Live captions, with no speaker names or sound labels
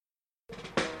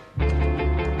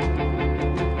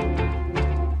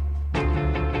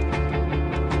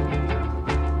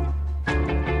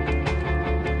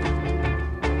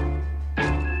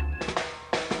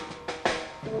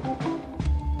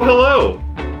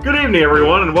Good evening,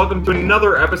 everyone, and welcome to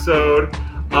another episode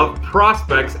of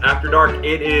Prospects After Dark.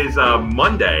 It is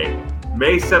Monday,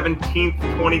 May 17th,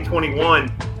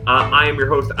 2021. I am your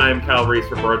host. I am Kyle Reese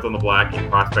for Birds on the Black and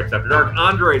Prospects After Dark.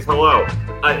 Andres, hello.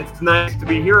 It's nice to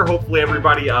be here. Hopefully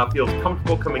everybody feels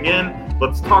comfortable coming in.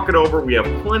 Let's talk it over. We have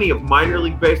plenty of minor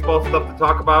league baseball stuff to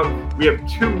talk about. We have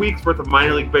 2 weeks worth of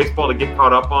minor league baseball to get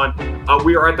caught up on.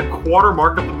 We are at the quarter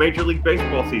mark of the Major League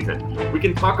Baseball season. We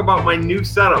can talk about my new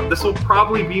setup. This will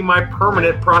probably be my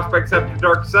permanent Prospects After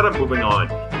Dark setup moving on.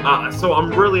 So I'm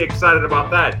really excited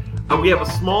about that. We have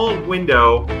a small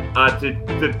window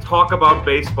to talk about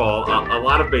baseball, a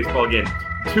lot of baseball. Again,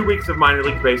 2 weeks of minor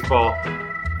league baseball,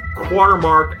 quarter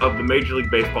mark of the Major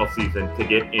League Baseball season to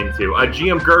get into.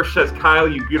 GM Gersh says, Kyle,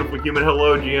 you beautiful human.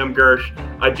 Hello, GM Gersh.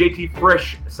 JT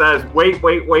Frisch says, wait,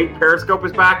 Periscope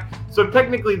is back. So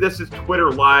technically this is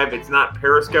Twitter Live. It's not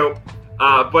Periscope,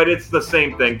 but it's the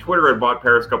same thing. Twitter had bought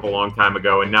Periscope a long time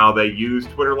ago, and now they use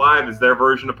Twitter Live as their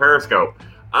version of Periscope.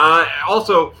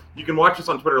 Also, you can watch us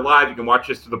on Twitter Live. You can watch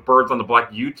us through the Birds on the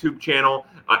Black YouTube channel.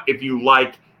 If you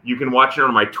like, you can watch it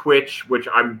on my Twitch, which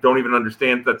I don't even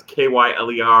understand. That's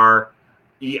KYLEREIS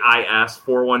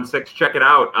 416. Check it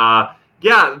out.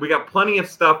 Yeah, we got plenty of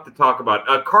stuff to talk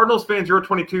about. Cardinals fan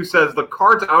 022 says the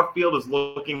Cards outfield is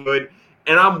looking good,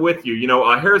 and I'm with you. You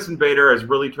know, Harrison Bader has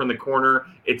really turned the corner.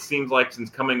 It seems like since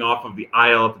coming off of the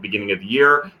IL at the beginning of the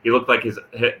year, he looked like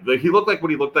what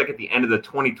he looked like at the end of the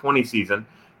 2020 season.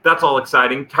 That's all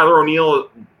exciting. Tyler O'Neill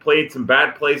played some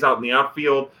bad plays out in the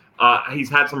outfield. He's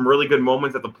had some really good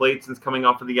moments at the plate since coming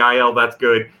off of the IL. That's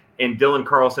good. And Dylan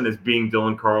Carlson is being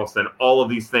Dylan Carlson. All of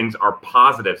these things are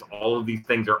positives. All of these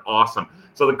things are awesome.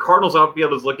 So the Cardinals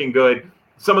outfield is looking good.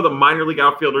 Some of the minor league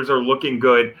outfielders are looking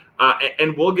good.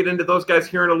 And we'll get into those guys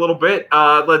here in a little bit.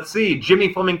 Let's see.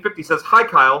 Jimmy Fleming 50 says, hi,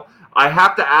 Kyle. I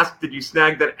have to ask, did you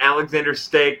snag that Alexander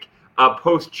steak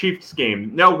post-Chiefs game?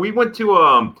 No, we went to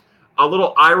a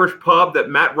little Irish pub that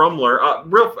Matt Rumler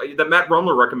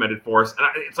recommended for us. And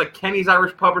it's like Kenny's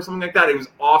Irish Pub or something like that. It was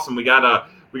awesome. We got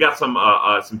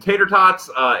some tater tots.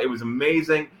 It was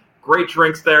amazing. Great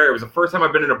drinks there. It was the first time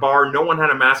I've been in a bar. No one had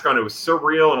a mask on. It was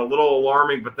surreal and a little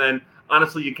alarming, but then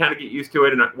honestly, you kind of get used to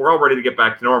it, and we're all ready to get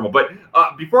back to normal. But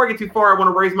before I get too far, I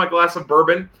want to raise my glass of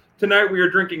bourbon. Tonight we are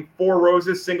drinking Four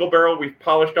Roses single barrel. We've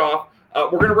polished off.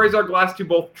 We're going to raise our glass to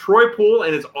both Troy Poole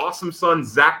and his awesome son,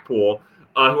 Zach Poole,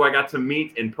 who I got to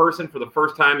meet in person for the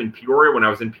first time in Peoria when I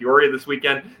was in Peoria this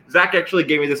weekend. Zach actually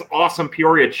gave me this awesome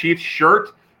Peoria Chiefs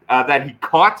shirt that he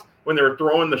caught when they were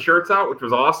throwing the shirts out, which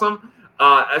was awesome.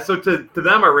 So to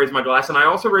them, I raised my glass, and I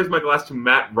also raised my glass to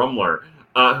Matt Rumler,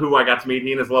 who I got to meet.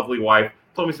 He and his lovely wife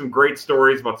told me some great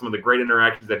stories about some of the great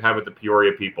interactions they've had with the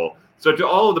Peoria people. So to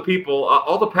all of the people,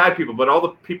 all the PAD people, but all the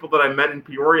people that I met in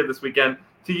Peoria this weekend,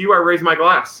 to you, I raise my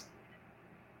glass.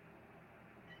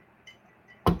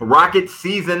 Rocket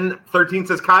Season 13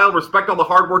 says, Kyle, respect all the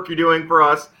hard work you're doing for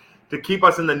us to keep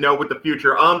us in the know with the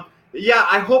future. Yeah,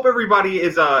 I hope everybody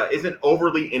isn't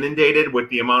overly inundated with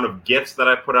the amount of gifts that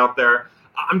I put out there.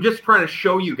 I'm just trying to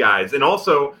show you guys, and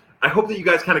also I hope that you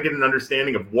guys kind of get an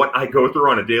understanding of what I go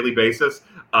through on a daily basis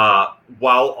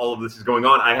while all of this is going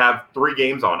on. I have 3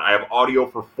 games on. I have audio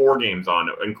for 4 games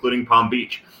on, including Palm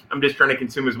Beach. I'm just trying to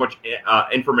consume as much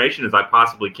information as I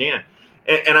possibly can.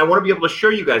 And I want to be able to show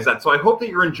you guys that. So I hope that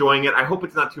you're enjoying it. I hope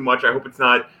it's not too much. I hope it's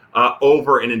not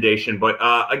over inundation. But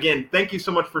again, thank you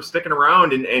so much for sticking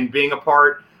around and being a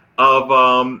part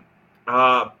of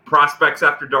Prospects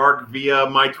After Dark via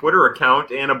my Twitter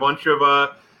account and a bunch of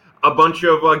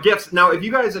gifts. Now,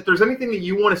 if there's anything that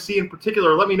you want to see in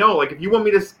particular, let me know. Like if you want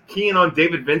me to key in on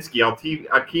David Vinsky, I'll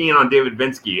key in on David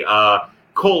Vinsky.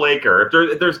 Cole Aker.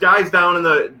 If there's guys down in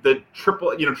the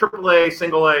AAA,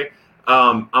 single A.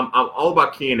 I'm all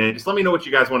about keying in. Just let me know what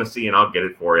you guys want to see, and I'll get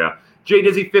it for you. J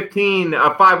Dizzy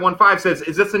 515 says,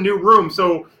 "Is this a new room?"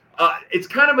 So it's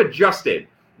kind of adjusted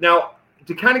now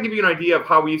to kind of give you an idea of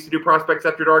how we used to do Prospects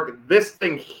After Dark. This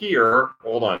thing here,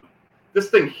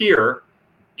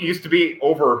 used to be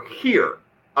over here,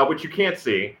 which you can't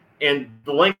see, and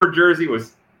the Langford jersey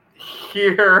was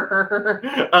here.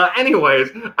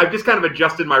 Anyways, I've just kind of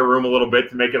adjusted my room a little bit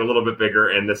to make it a little bit bigger,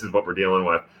 and this is what we're dealing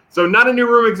with. So not a new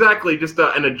room exactly, just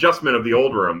an adjustment of the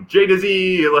old room. J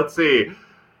Dizzy, let's see.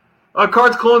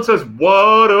 Cards Clone says,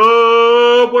 what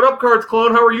up? What up, Cards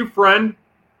Clone? How are you, friend?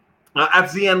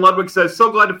 FZN Ludwig says,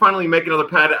 so glad to finally make another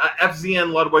pad.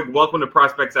 FZN Ludwig, welcome to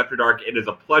Prospects After Dark. It is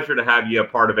a pleasure to have you a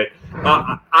part of it.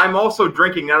 I'm also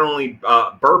drinking not only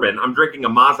bourbon, I'm drinking a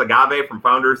Mazagave from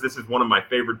Founders. This is one of my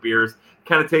favorite beers.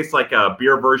 Kind of tastes like a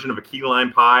beer version of a key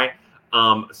lime pie.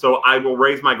 So I will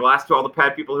raise my glass to all the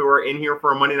pad people who are in here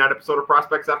for a Monday night episode of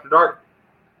Prospects After Dark.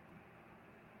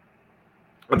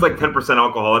 It's like 10%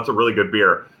 alcohol. That's a really good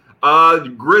beer.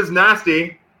 Grizz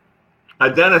Nasty.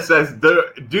 Dennis says,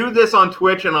 do this on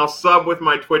Twitch and I'll sub with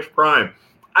my Twitch Prime.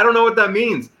 I don't know what that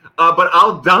means, but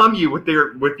I'll dom you with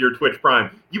your Twitch Prime.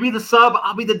 You be the sub,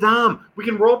 I'll be the dom. We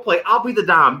can role play. I'll be the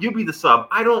dom, you be the sub.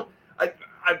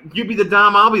 You be the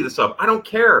dom, I'll be the sub. I don't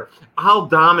care. I'll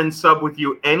dom and sub with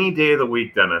you any day of the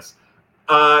week, Dennis.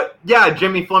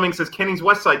 Jimmy Fleming says Kenning's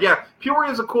West Side. Yeah,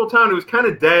 Peoria is a cool town. It was kind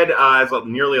of dead, as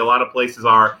nearly a lot of places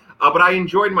are. But I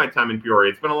enjoyed my time in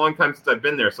Peoria. It's been a long time since I've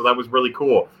been there, so that was really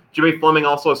cool. Jimmy Fleming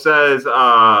also says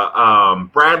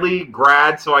Bradley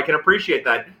grad, so I can appreciate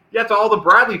that. Yeah, to all the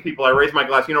Bradley people, I raise my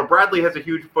glass. Bradley has a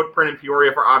huge footprint in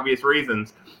Peoria for obvious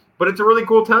reasons, but it's a really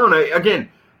cool town. Again,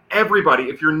 everybody,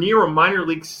 if you're near a minor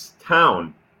league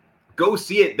town, go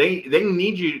see it. They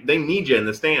need you. They need you in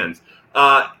the stands.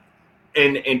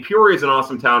 And Peoria is an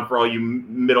awesome town for all you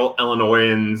Middle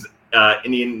Illinoisans,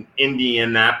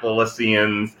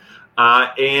 Indianapolisians,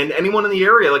 and anyone in the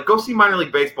area. Like, go see minor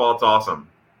league baseball. It's awesome.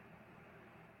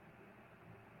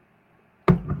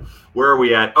 Where are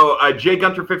we at? Jay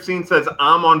Gunter 15 says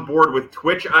I'm on board with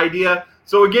Twitch idea.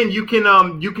 So again, you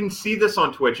can see this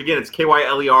on Twitch. Again, it's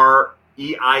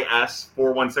KYLEREIS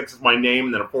 416 is my name,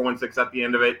 and then a 416 at the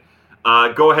end of it.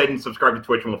 Go ahead and subscribe to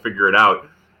Twitch, and we'll figure it out.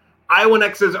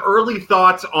 Iowanex says early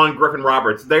thoughts on Griffin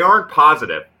Roberts. They aren't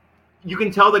positive. You can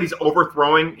tell that he's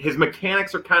overthrowing. His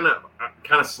mechanics are kind of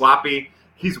sloppy.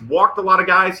 He's walked a lot of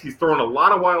guys. He's thrown a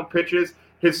lot of wild pitches.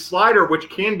 His slider, which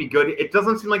can be good, it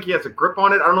doesn't seem like he has a grip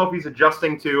on it. I don't know if he's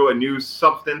adjusting to a new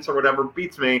substance or whatever,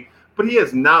 beats me. But he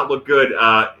has not looked good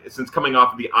since coming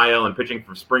off of the IL and pitching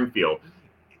for Springfield.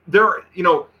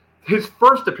 His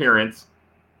first appearance,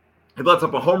 he lets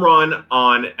up a home run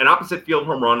on an opposite field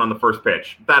home run on the first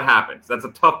pitch. That happens. That's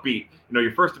a tough beat.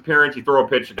 Your first appearance, you throw a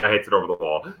pitch, the guy hits it over the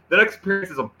wall. The next appearance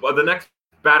is the next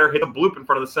batter hits a bloop in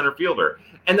front of the center fielder.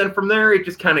 And then from there, it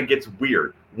just kind of gets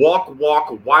weird. Walk,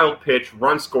 wild pitch,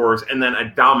 run scores, and then a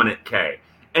dominant K.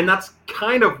 And that's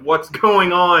kind of what's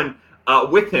going on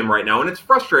with him right now. And it's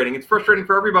frustrating. It's frustrating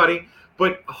for everybody,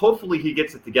 but hopefully he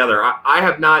gets it together. I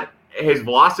have not – his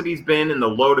velocity's been in the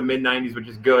low to mid-90s, which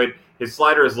is good. His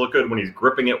slider has looked good when he's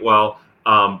gripping it well,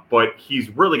 but he's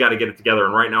really got to get it together.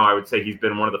 And right now I would say he's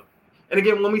been one of the – and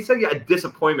again, when we say a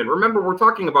disappointment, remember we're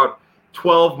talking about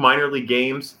 12 minor league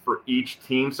games for each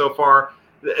team so far.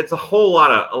 It's a whole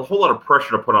lot of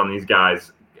pressure to put on these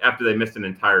guys after they missed an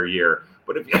entire year.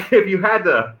 But if you had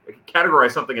to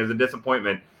categorize something as a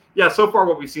disappointment, yeah, so far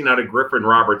what we've seen out of Griffin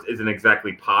Roberts isn't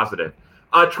exactly positive.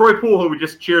 Troy Poole, who we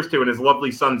just cheers to, and his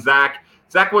lovely son Zach.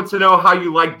 Zach wants to know how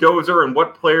you like Dozer and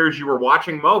what players you were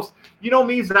watching most. You know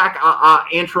me, Zach,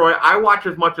 and Troy. I watch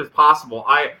as much as possible.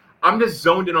 I'm just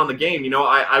zoned in on the game.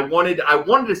 I wanted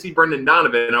to see Brendan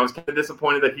Donovan, and I was kind of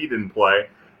disappointed that he didn't play.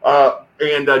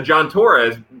 And John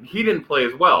Torres, he didn't play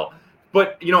as well.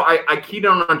 But I keyed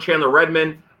on Chandler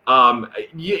Redmond.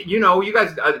 You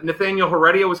guys, Nathaniel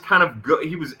Heredia was kind of good.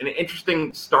 He was an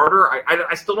interesting starter.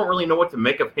 I still don't really know what to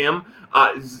make of him.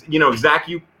 Zach,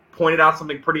 you pointed out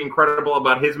something pretty incredible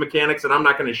about his mechanics that I'm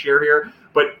not going to share here,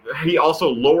 but he also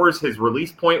lowers his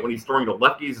release point when he's throwing to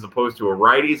lefties as opposed to a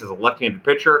righties as a left-handed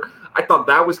pitcher. I thought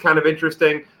that was kind of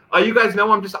interesting. You guys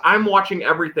know I'm watching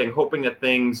everything, hoping that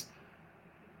things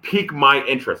pique my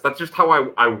interest. That's just how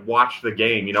I watch the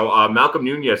game. Malcolm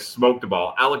Nunez smoked the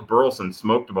ball. Alec Burleson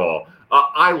smoked the ball.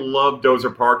 I love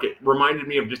Dozer Park. It reminded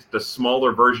me of just the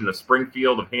smaller version of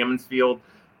Springfield, of Hammons Field.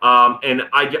 And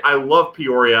I love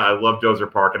Peoria. I love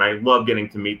Dozer Park, and I love getting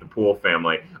to meet the Poole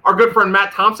family. Our good friend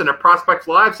Matt Thompson at Prospects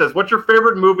Live says, what's your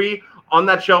favorite movie on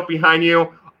that shelf behind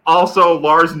you? Also,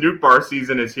 Lars Nootbaar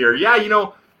season is here. Yeah,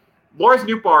 Lars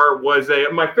Nootbaar was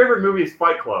my favorite movie is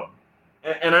Fight Club.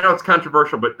 And I know it's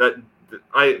controversial, but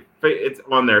it's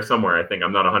on there somewhere, I think.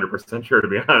 I'm not 100% sure, to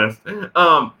be honest. Lars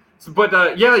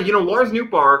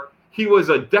Nootbaar, he was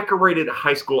a decorated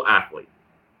high school athlete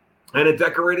and a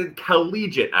decorated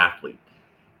collegiate athlete.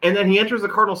 And then he enters the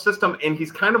Cardinal system, and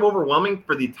he's kind of overwhelming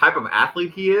for the type of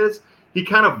athlete he is. He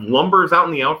kind of lumbers out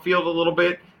in the outfield a little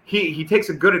bit. He takes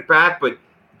a good at bat, but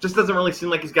just doesn't really seem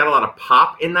like he's got a lot of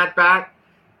pop in that bat.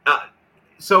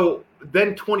 So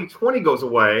then 2020 goes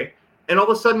away, and all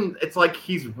of a sudden it's like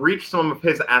he's reached some of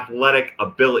his athletic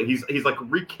ability. He's like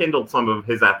rekindled some of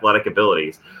his athletic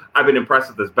abilities. I've been impressed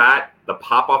with his bat, the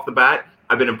pop off the bat.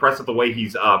 I've been impressed with the way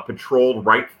he's patrolled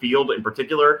right field in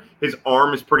particular. His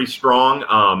arm is pretty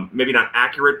strong, maybe not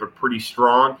accurate, but pretty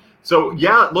strong. So,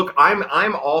 yeah, look,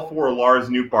 I'm all for Lars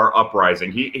Nootbaar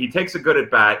uprising. He takes a good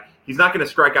at bat. He's not going to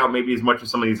strike out maybe as much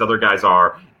as some of these other guys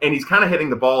are, and he's kind of hitting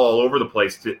the ball all over the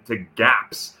place to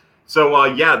gaps. So,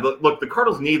 look, the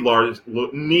Cardinals need Lars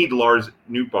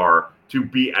Nootbaar to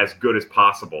be as good as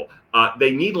possible.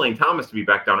 They need Lane Thomas to be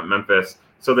back down at Memphis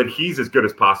so that he's as good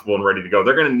as possible and ready to go.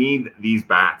 They're going to need these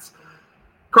bats.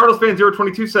 Cardinals fan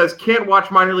 022 says, can't watch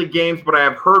minor league games, but I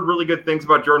have heard really good things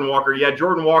about Jordan Walker. Yeah,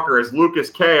 Jordan Walker, as Lucas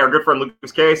K., our good friend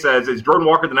Lucas K. says, is Jordan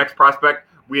Walker the next prospect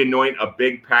we anoint a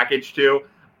big package to?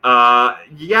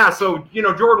 So,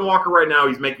 Jordan Walker right now,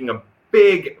 he's making a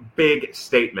big, big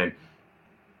statement.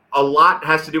 A lot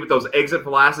has to do with those exit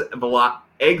velocity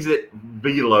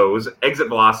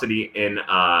in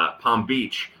Palm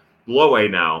Beach. Low A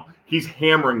now. He's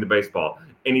hammering the baseball,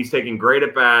 and he's taking great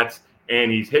at-bats, and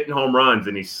he's hitting home runs,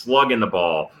 and he's slugging the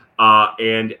ball.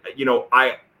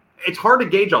 It's hard to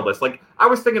gauge all this. Like, I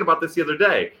was thinking about this the other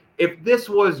day. If this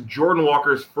was Jordan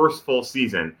Walker's first full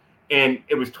season, and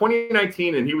it was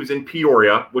 2019, and he was in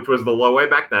Peoria, which was the low A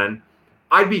back then,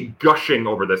 I'd be gushing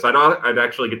over this. I'd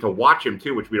actually get to watch him,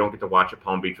 too, which we don't get to watch at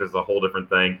Palm Beach, which is a whole different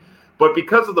thing. But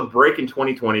because of the break in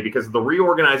 2020, because of the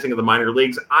reorganizing of the minor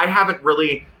leagues, I haven't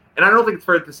really – and I don't think it's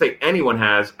fair to say anyone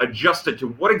has adjusted to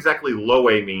what exactly low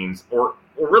A means or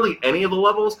really any of the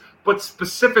levels, but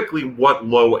specifically what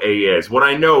low A is. What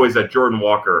I know is that Jordan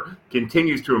Walker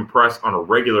continues to impress on a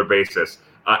regular basis.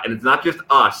 And it's not just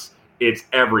us, it's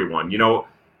everyone.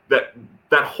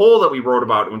 That hole that we wrote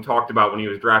about and talked about when he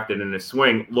was drafted in his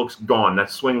swing looks gone. That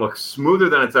swing looks smoother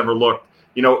than it's ever looked.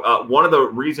 One of the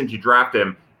reasons you draft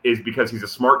him is because he's a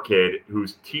smart kid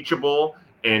who's teachable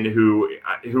and who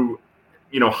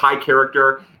high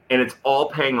character, and it's all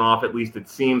paying off, at least it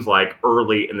seems like,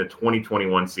 early in the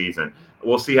 2021 season.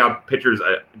 We'll see how pitchers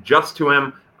adjust to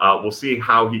him. We'll see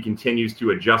how he continues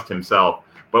to adjust himself.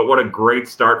 But what a great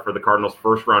start for the Cardinals'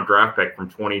 first-round draft pick from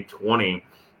 2020,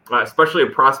 especially a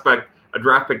draft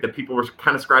pick that people were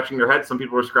kind of scratching their heads. Some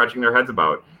people were scratching their heads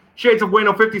about. Shades of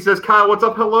Wayno 50 says, Kyle, what's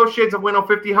up? Hello, Shades of Wayno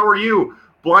 50. How are you?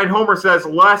 Blind Homer says,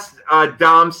 less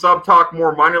Dom sub-talk,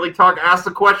 more minor league talk. Ask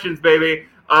the questions, baby.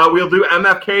 We'll do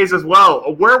MFKs as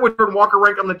well. Where would Jordan Walker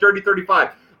rank on the Dirty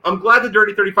 35? I'm glad the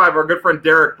Dirty 35, our good friend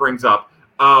Derek brings up.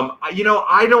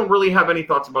 I don't really have any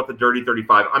thoughts about the Dirty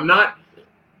 35.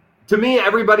 To me,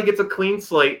 everybody gets a clean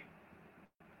slate.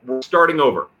 We're starting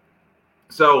over.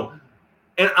 So,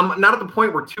 and I'm not at the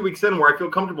point where 2 weeks in where I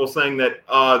feel comfortable saying that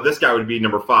this guy would be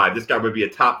number 5, this guy would be a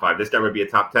top 5, this guy would be a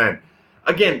top 10.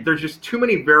 Again, there's just too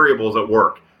many variables at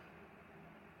work.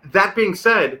 That being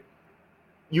said,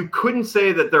 you couldn't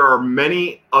say that there are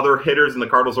many other hitters in the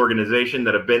Cardinals organization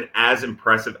that have been as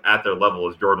impressive at their level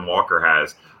as Jordan Walker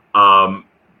has. And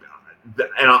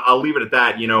I'll leave it at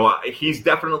that. He's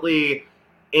definitely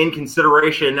in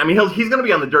consideration. I mean, he's going to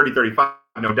be on the Dirty 35,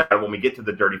 no doubt, when we get to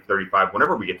the Dirty 35,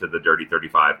 whenever we get to the Dirty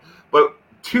 35. But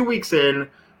 2 weeks in,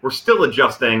 we're still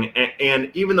adjusting.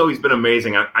 And even though he's been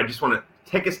amazing, I just want to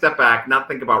take a step back, not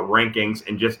think about rankings,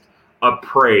 and just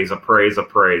appraise,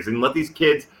 and let these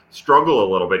kids struggle a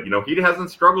little bit. He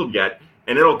hasn't struggled yet,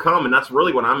 and it'll come, and that's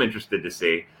really what I'm interested to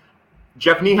see.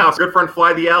 Jeff Niehaus, good friend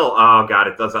Fly the L. Oh, God,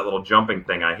 it does that little jumping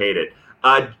thing. I hate it.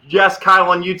 Yes, Kyle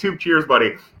on YouTube. Cheers,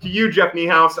 buddy. To you, Jeff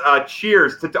Niehaus.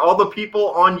 Cheers to all the people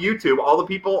on YouTube, all the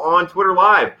people on Twitter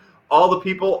Live, all the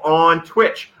people on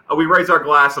Twitch. We raise our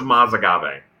glass of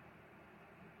Mazagave.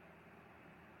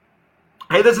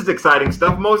 Hey, this is exciting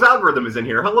stuff. Mo's Algorithm is in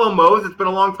here. Hello, Mo's. It's been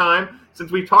a long time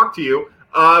since we've talked to you.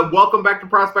 Welcome back to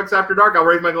Prospects After Dark. I'll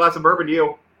raise my glass of bourbon to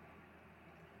you.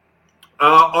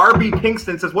 RB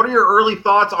Pinkston says, what are your early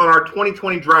thoughts on our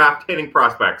 2020 draft hitting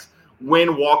prospects?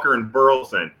 Wynn, Walker, and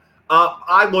Burleson.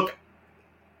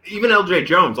 Even LJ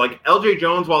Jones. Like, LJ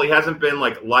Jones, while he hasn't been,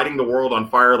 lighting the world on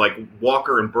fire like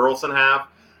Walker and Burleson have,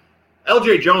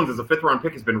 LJ Jones as a fifth-round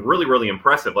pick has been really, really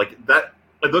impressive.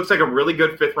 It looks like a really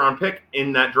good fifth-round pick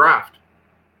in that draft.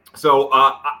 So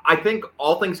I think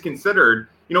all things considered,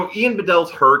 Ian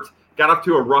Bedell's hurt, got off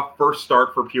to a rough first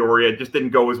start for Peoria. It just didn't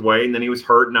go his way, and then he was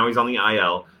hurt, and now he's on the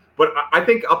IL. But I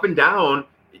think up and down,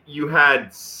 you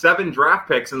had 7 draft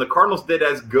picks, and the Cardinals did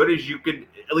as good as you could,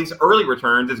 at least early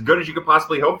returns, as good as you could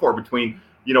possibly hope for between,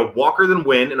 Walker and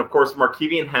Wynn. And, of course,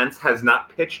 Markevian Hentz has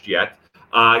not pitched yet.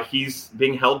 He's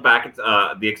being held back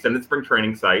at the extended spring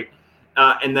training site.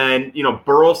 And then,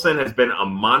 Burleson has been a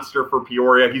monster for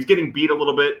Peoria. He's getting beat a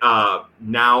little bit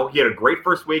now. He had a great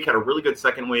first week, had a really good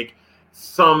second week.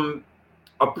 Some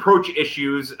approach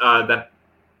issues that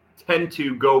tend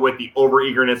to go with the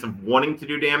overeagerness of wanting to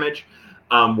do damage,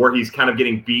 where he's kind of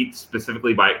getting beat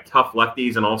specifically by tough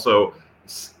lefties and also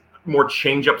more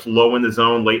changeups low in the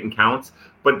zone, late in counts.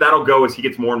 But that'll go as he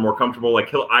gets more and more comfortable.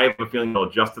 I have a feeling he'll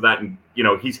adjust to that, and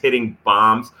he's hitting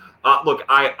bombs. Look,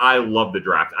 I love the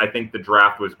draft. I think the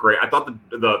draft was great. I thought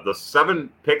the 7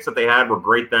 picks that they had were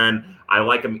great then. I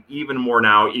like them even more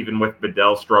now, even with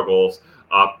Bedell struggles.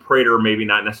 Prater maybe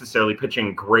not necessarily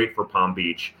pitching great for Palm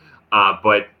Beach,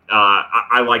 but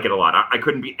I like it a lot. I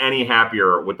couldn't be any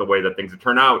happier with the way that things have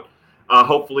turned out.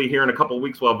 Hopefully here in a couple of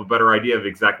weeks, we'll have a better idea of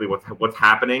exactly what's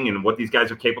happening and what these guys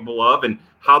are capable of and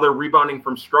how they're rebounding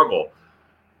from struggle.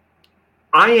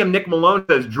 I am Nick Malone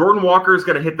says Jordan Walker is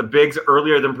going to hit the bigs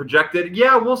earlier than projected.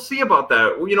 Yeah, we'll see about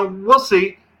that. We'll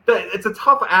see. It's a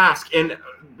tough ask. And,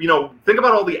 think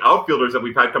about all the outfielders that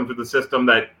we've had come through the system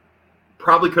that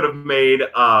probably could have made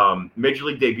major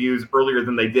league debuts earlier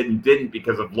than they did and didn't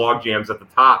because of log jams at the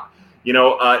top.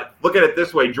 Look at it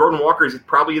this way. Jordan Walker is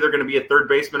probably either going to be a third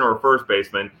baseman or a first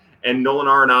baseman, and Nolan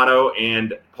Arenado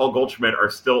and Paul Goldschmidt are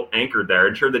still anchored there.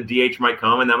 And sure, the DH might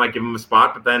come, and that might give him a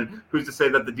spot, but then who's to say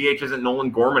that the DH isn't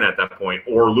Nolan Gorman at that point,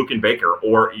 or Luken Baker,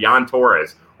 or Jan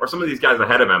Torres, or some of these guys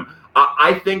ahead of him?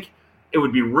 I think it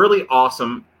would be really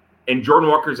awesome, and Jordan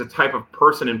Walker is a type of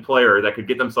person and player that could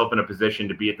get themselves in a position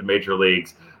to be at the major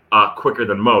leagues quicker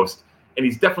than most. And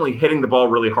he's definitely hitting the ball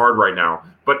really hard right now.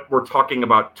 But we're talking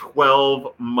about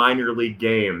 12 minor league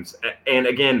games. And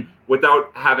again,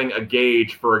 without having a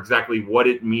gauge for exactly what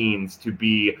it means to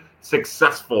be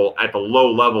successful at the low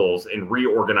levels in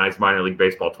reorganized minor league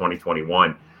baseball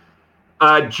 2021.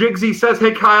 Jigsy says,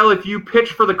 hey, Kyle, if you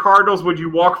pitch for the Cardinals, would you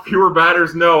walk fewer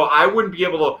batters? No, I wouldn't be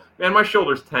able to. Man, my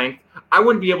shoulder's tanked. I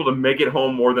wouldn't be able to make it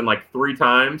home more than like 3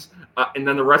 times, and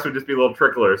then the rest would just be little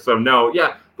tricklers. So, no,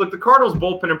 yeah. Look, the Cardinals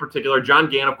bullpen in particular, John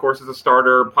Gant, of course, is a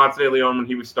starter. Ponce de Leon when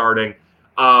he was starting.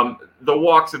 The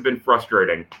walks have been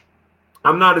frustrating.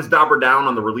 I'm not as dobber down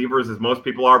on the relievers as most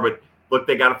people are, but look,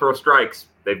 they got to throw strikes.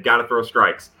 They've got to throw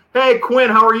strikes. Hey, Quinn,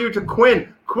 how are you? To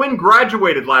Quinn. Quinn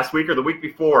graduated last week or the week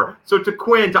before. So to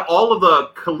Quinn, to all of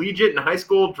the collegiate and high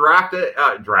school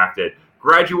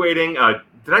graduating.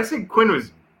 Did I say Quinn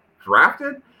was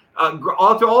drafted? To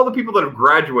all the people that have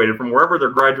graduated from wherever they're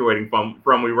graduating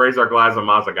from, we raise our glass on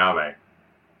Mazagave.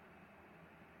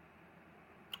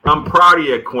 I'm proud of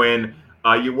you, Quinn.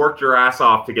 You worked your ass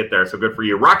off to get there, so good for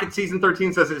you. Rocket Season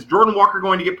 13 says, is Jordan Walker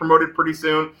going to get promoted pretty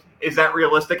soon? Is that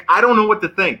realistic? I don't know what to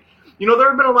think. There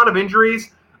have been a lot of injuries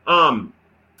and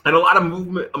a lot of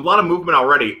movement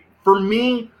already. For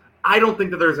me, I don't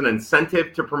think that there's an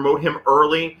incentive to promote him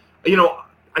early.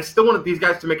 I still want these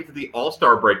guys to make it to the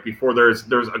All-Star break before there's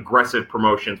aggressive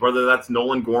promotions, whether that's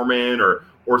Nolan Gorman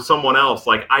or someone else.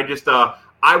 Like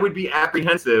I would be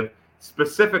apprehensive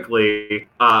specifically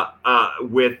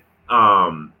with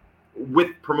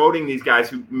promoting these guys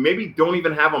who maybe don't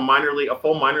even have a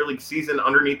full minor league season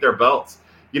underneath their belts.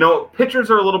 Pitchers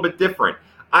are a little bit different.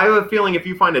 I have a feeling if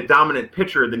you find a dominant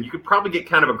pitcher, then you could probably get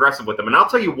kind of aggressive with them. And I'll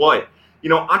tell you what,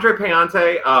 Andre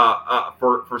Payante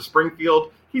for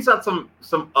Springfield, he's had some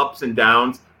ups and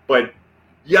downs, but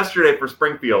yesterday for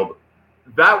Springfield,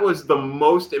 that was the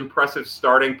most impressive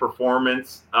starting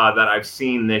performance that I've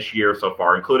seen this year so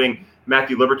far, including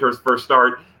Matthew Liberatore's first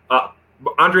start.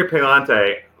 Andre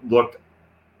Payante looked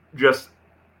just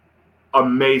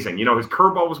amazing. His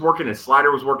curveball was working, his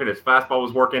slider was working, his fastball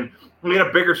was working. We had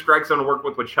a bigger strike zone to work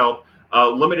with, which helped.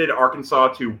 Limited Arkansas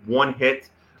to 1 hit,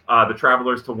 the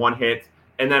Travelers to 1 hit.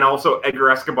 And then also Edgar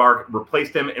Escobar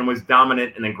replaced him and was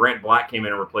dominant. And then Grant Black came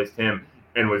in and replaced him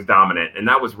and was dominant. And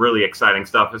that was really exciting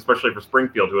stuff, especially for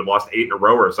Springfield, who had lost 8 in a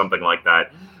row or something like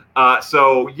that. I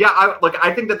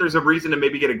think that there's a reason to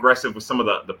maybe get aggressive with some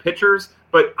of the pitchers,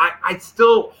 but I'd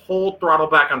still hold throttle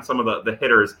back on some of the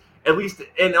hitters, at least,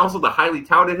 and also the highly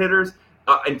touted hitters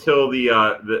until the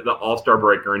All-Star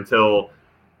break or until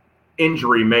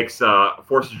injury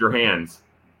forces your hands.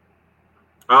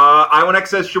 I1X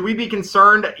says, should we be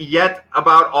concerned yet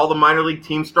about all the minor league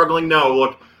teams struggling? No,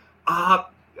 look,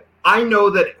 I know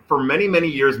that for many, many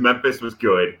years Memphis was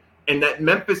good, and that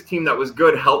Memphis team that was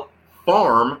good helped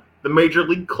farm the major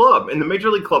league club, and the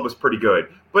major league club was pretty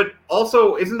good. But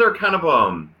also, isn't there kind of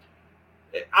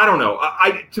I don't know.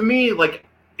 To me, like,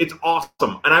 it's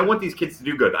awesome, and I want these kids to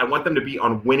do good. I want them to be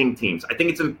on winning teams. I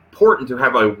think it's important to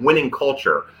have a winning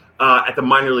culture at the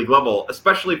minor league level,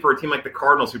 especially for a team like the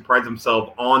Cardinals who prides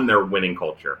themselves on their winning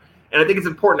culture. And I think it's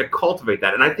important to cultivate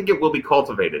that, and I think it will be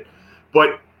cultivated.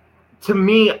 But to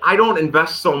me, I don't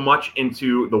invest so much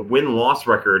into the win-loss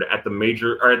record at the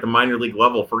minor league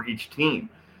level for each team.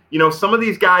 Some of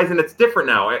these guys, and it's different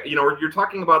now. You're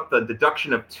talking about the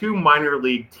deduction of 2 minor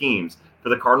league teams for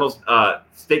the Cardinals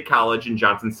State College in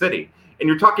Johnson City. And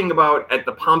you're talking about at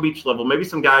the Palm Beach level, maybe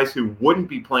some guys who wouldn't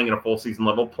be playing at a full season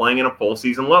level, playing in a full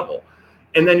season level.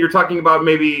 And then you're talking about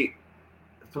maybe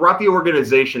throughout the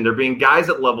organization, there being guys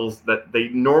at levels that they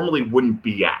normally wouldn't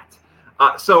be at.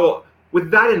 So with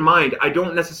that in mind, I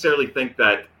don't necessarily think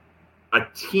that a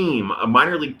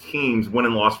minor league team's win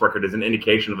and loss record is an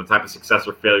indication of the type of success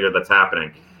or failure that's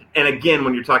happening. And again,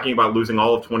 when you're talking about losing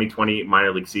all of 2020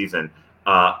 minor league season,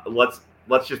 let's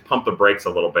just pump the brakes a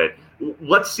little bit.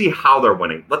 Let's see how they're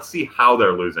winning. Let's see how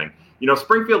they're losing.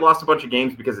 Springfield lost a bunch of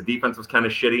games because the defense was kind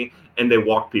of shitty and they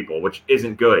walked people, which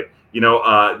isn't good. The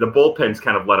bullpens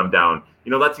kind of let them down.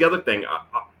 That's the other thing.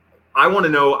 I want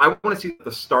to see that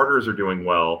the starters are doing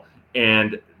well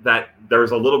and that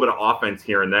there's a little bit of offense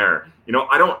here and there.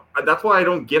 That's why I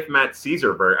don't gift Matt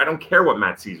Caesar I don't care what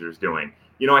Matt Caesar's doing.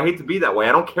 I hate to be that way.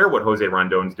 I don't care what Jose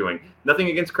Rondon's doing. Nothing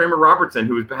against Kramer Robertson,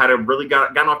 who's had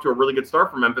gotten off to a really good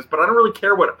start for Memphis, but I don't really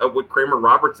care what Kramer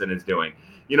Robertson is doing.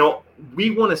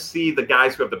 We want to see the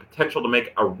guys who have the potential to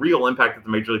make a real impact at the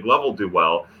major league level do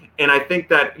well. And I think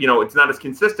that, it's not as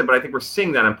consistent, but I think we're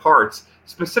seeing that in parts,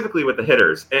 specifically with the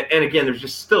hitters. And again, there's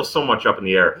just still so much up in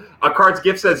the air. Cards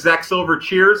Gift says, Zach Silver,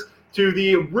 cheers to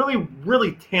the really,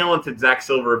 really talented Zach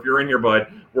Silver. If you're in here, bud,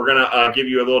 we're going to give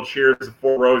you a little cheers of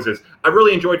 4 roses. I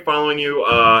really enjoyed following you,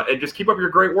 and just keep up your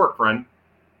great work, friend.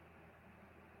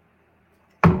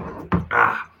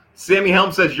 Sammy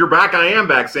Helm says, you're back. I am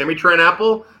back, Sammy. Trent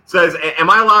Apple says, am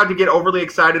I allowed to get overly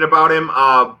excited about him?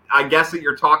 I guess that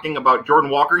you're talking about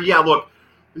Jordan Walker. Yeah, look,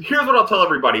 here's what I'll tell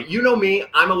everybody. You know me.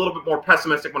 I'm a little bit more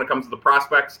pessimistic when it comes to the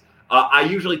prospects. I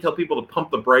usually tell people to pump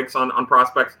the brakes on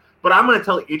prospects, but I'm going to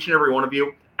tell each and every one of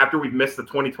you, after we've missed the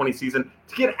 2020 season,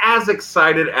 to get as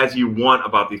excited as you want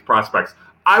about these prospects.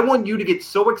 I want you to get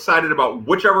so excited about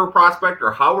whichever prospect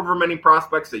or however many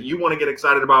prospects that you want to get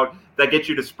excited about that get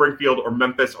you to Springfield or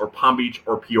Memphis or Palm Beach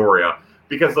or Peoria,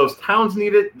 because those towns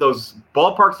need it, those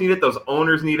ballparks need it, those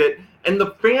owners need it, and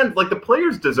the fans, like the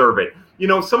players, deserve it.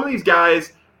 Some of these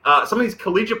guys, some of these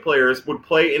collegiate players would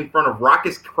play in front of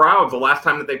raucous crowds the last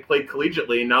time that they played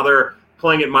collegiately, and now they're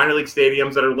playing at minor league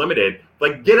stadiums that are limited.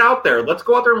 Like, get out there. Let's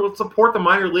go out there and let's support the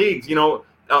minor leagues.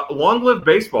 Long live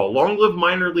baseball. Long live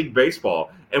minor league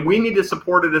baseball. And we need to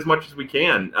support it as much as we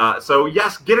can. So,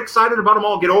 yes, get excited about them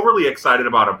all. Get overly excited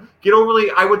about them.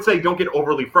 I would say don't get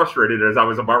overly frustrated, as I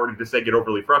was about ready to say get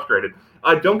overly frustrated.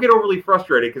 Don't get overly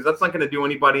frustrated, because that's not going to do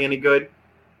anybody any good.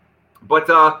 But,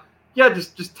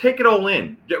 just take it all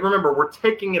in. Remember, we're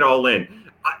taking it all in.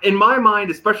 In my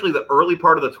mind, especially the early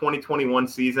part of the 2021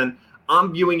 season,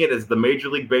 I'm viewing it as the Major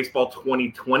League Baseball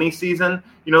 2020 season.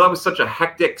 That was such a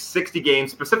hectic 60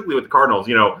 games, specifically with the Cardinals.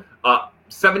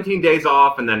 17 days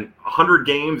off and then 100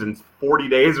 games in 40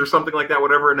 days or something like that,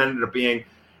 whatever it ended up being.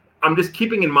 I'm just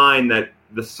keeping in mind that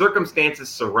the circumstances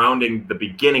surrounding the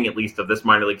beginning, at least, of this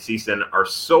minor league season are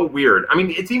so weird. I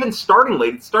mean, it's even starting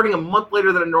late. It's starting a month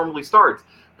later than it normally starts.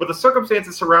 But the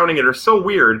circumstances surrounding it are so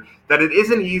weird that it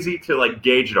isn't easy to,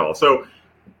 gauge it all. So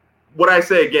what I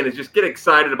say, again, is just get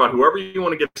excited about whoever you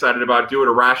want to get excited about. Do it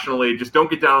irrationally. Just don't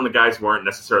get down on the guys who aren't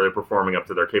necessarily performing up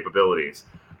to their capabilities.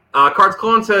 Cards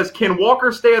Clone says, can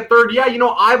Walker stay at third? Yeah,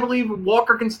 I believe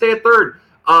Walker can stay at third.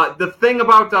 The thing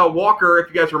about Walker,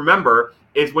 if you guys remember,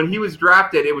 is when he was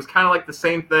drafted, it was kind of like the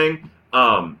same thing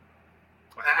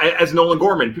as Nolan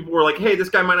Gorman. People were like, hey, this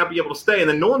guy might not be able to stay. And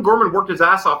then Nolan Gorman worked his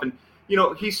ass off, and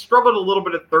he struggled a little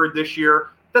bit at third this year.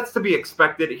 That's to be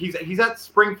expected. He's at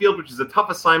Springfield, which is a tough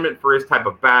assignment for his type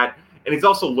of bat, and he's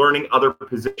also learning other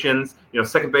positions.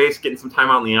 second base, getting some time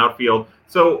out in the outfield.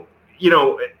 So,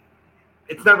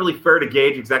 it's not really fair to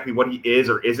gauge exactly what he is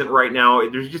or isn't right now.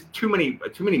 There's just too many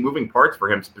moving parts for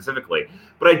him specifically.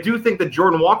 But I do think that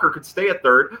Jordan Walker could stay at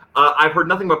third. I've heard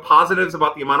nothing but positives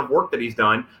about the amount of work that he's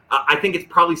done. I think it's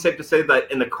probably safe to say that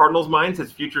in the Cardinals' minds,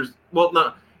 his future's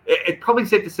it's probably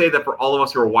safe to say that for all of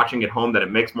us who are watching at home, that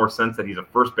it makes more sense that he's a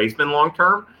first baseman long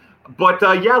term. But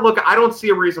look, I don't see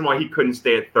a reason why he couldn't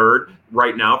stay at third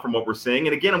right now from what we're seeing.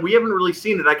 And again, we haven't really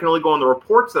seen it. I can only go on the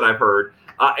reports that I've heard.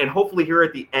 And hopefully here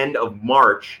at the end of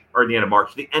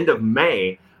the end of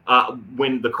May,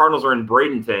 when the Cardinals are in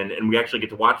Bradenton and we actually get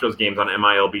to watch those games on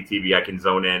MILB TV, I can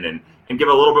zone in and give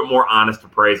a little bit more honest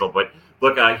appraisal. But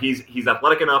look, he's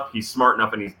athletic enough, he's smart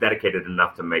enough, and he's dedicated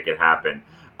enough to make it happen.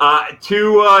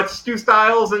 To Stu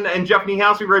Styles and Jeff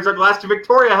Niehaus, we raise our glass to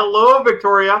Victoria. Hello,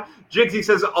 Victoria. Jigsy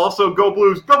says also, go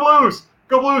Blues. Go Blues.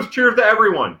 Go Blues. Cheers to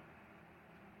everyone.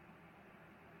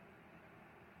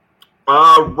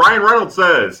 Ryan Reynolds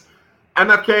says,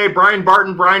 MFK, Brian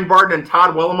Barton, and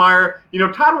Todd Wellemeyer.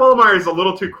 Todd Wellemeyer is a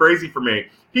little too crazy for me.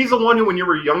 He's the one who, when you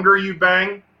were younger, you'd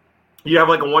bang. You have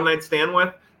like a one-night stand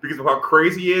with because of how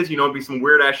crazy he is. It'd be some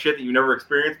weird-ass shit that you never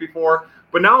experienced before.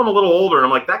 But now I'm a little older, and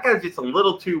I'm like, that guy's just a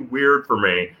little too weird for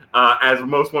me, as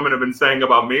most women have been saying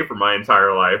about me for my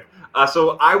entire life.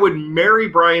 So I would marry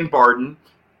Brian Barton.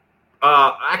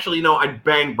 I'd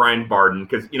bang Brian Barton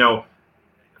because,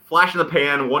 flash in the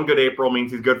pan, one good April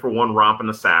means he's good for one romp in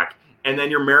the sack. And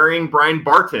then you're marrying Brian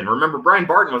Barton. Remember, Brian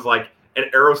Barton was like an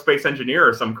aerospace engineer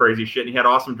or some crazy shit, and he had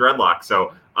awesome dreadlocks.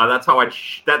 So that's how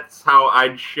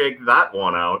I'd shake that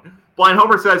one out. Blind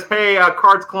Homer says, hey,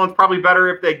 Cards clone's probably better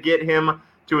if they get him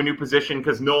to a new position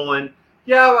because Nolan,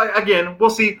 yeah, again, we'll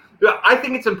see. I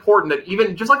think it's important that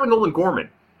even, just like with Nolan Gorman,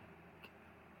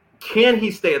 can he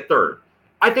stay at third?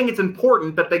 I think it's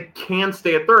important that they can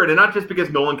stay at third, and not just because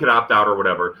Nolan could opt out or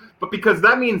whatever, but because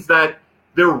that means that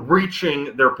they're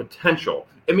reaching their potential.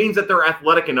 It means that they're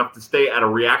athletic enough to stay at a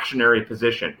reactionary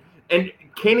position. And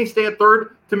can he stay at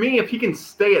third? To me, if he can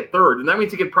stay at third, then that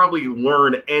means he could probably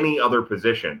learn any other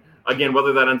position. Again,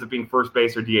 whether that ends up being first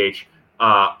base or DH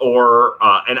or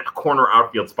a corner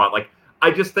outfield spot. Like, I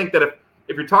just think that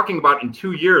if you're talking about in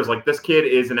 2 years, like this kid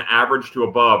is an average to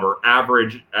above or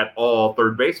average at all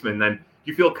third baseman, then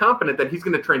you feel confident that he's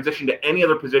going to transition to any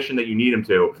other position that you need him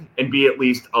to and be at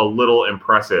least a little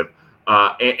impressive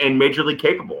and major league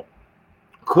capable.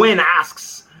 Quinn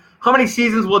asks, how many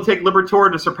seasons will it take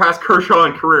Liberatore to surpass Kershaw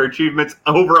in career achievements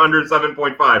over under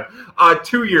 7.5?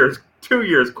 2 years. 2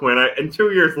 years, Quinn. In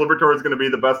 2 years, Liberatore is going to be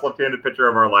the best left-handed pitcher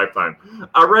of our lifetime.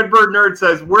 Redbird Nerd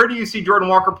says, where do you see Jordan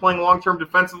Walker playing long-term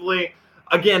defensively?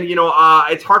 Again,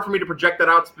 it's hard for me to project that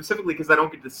out specifically because I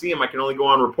don't get to see him. I can only go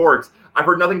on reports. I've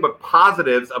heard nothing but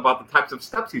positives about the types of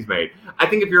steps he's made. I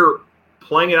think if you're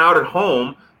playing it out at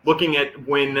home, looking at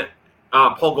when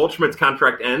Paul Goldschmidt's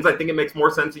contract ends, I think it makes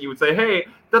more sense that you would say, hey,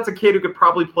 that's a kid who could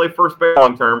probably play first base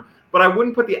long-term, but I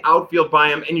wouldn't put the outfield by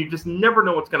him, and you just never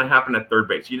know what's going to happen at third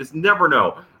base. You just never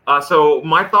know. So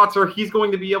my thoughts are he's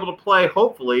going to be able to play,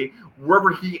 hopefully,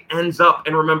 wherever he ends up.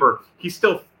 And remember, he's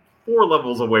still 4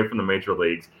 levels away from the major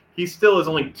leagues. He still is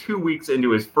only 2 weeks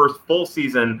into his first full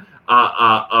season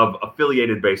of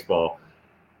affiliated baseball.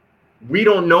 We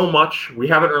don't know much. We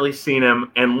haven't really seen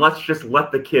him, and let's just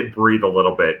let the kid breathe a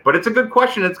little bit. But it's a good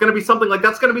question. It's going to be something like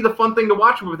that's going to be the fun thing to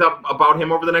watch about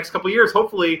him over the next couple of years.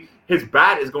 Hopefully, his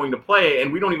bat is going to play,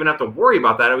 and we don't even have to worry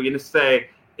about that. Are we going to say,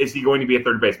 is he going to be a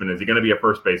third baseman? Is he going to be a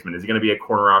first baseman? Is he going to be a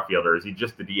corner outfielder? Is he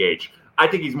just a DH? I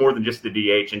think he's more than just a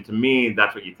DH, and to me,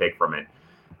 that's what you take from it.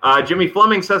 Jimmy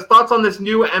Fleming says, thoughts on this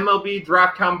new MLB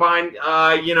draft combine?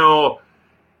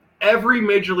 Every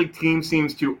major league team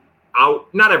seems to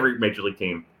not every major league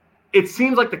team. It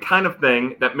seems like the kind of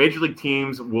thing that major league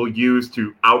teams will use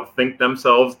to outthink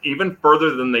themselves even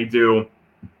further than they do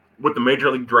with the major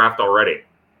league draft already.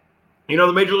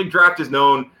 The major league draft is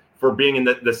known for being in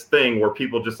this thing where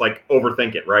people just like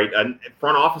overthink it, right? And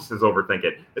front offices overthink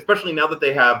it, especially now that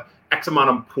they have X amount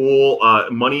of pool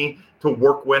money to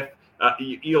work with.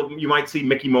 You might see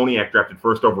Mickey Moniak drafted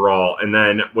first overall, and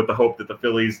then with the hope that the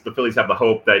Phillies have the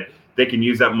hope that they can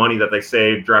use that money that they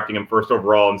saved drafting him first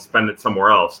overall and spend it somewhere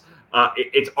else.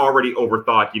 It's already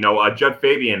overthought. Judd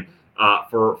Fabian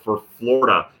for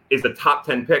Florida is the top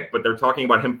 10 pick, but they're talking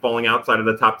about him falling outside of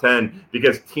the top 10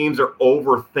 because teams are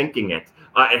overthinking it.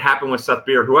 It happened with Seth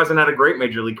Beer, who hasn't had a great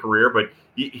major league career, but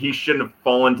he shouldn't have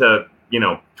fallen to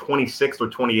 26th or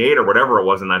 28 or whatever it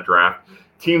was in that draft.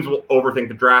 Teams will overthink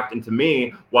the draft. And to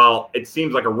me, while it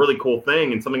seems like a really cool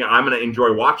thing and something I'm going to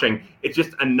enjoy watching, it's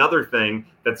just another thing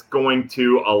that's going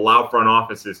to allow front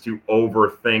offices to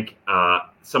overthink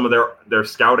some of their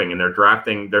scouting and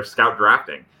their scout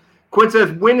drafting. Quinn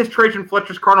says, when is Trajan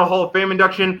Fletcher's Cardinal Hall of Fame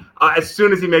induction? As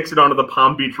soon as he makes it onto the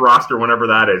Palm Beach roster, whenever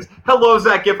that is. Hello,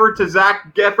 Zach Gifford. To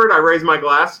Zach Gifford, I raise my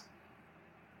glass.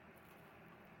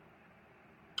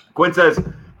 Quinn says,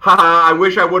 haha, I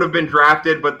wish I would have been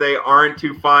drafted, but they aren't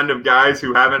too fond of guys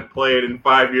who haven't played in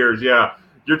 5 years. Yeah,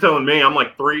 you're telling me I'm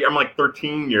like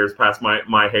 13 years past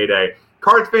my heyday.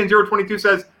 Cards fan 022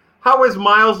 says, how is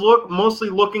Miles look? Mostly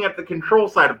looking at the control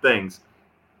side of things.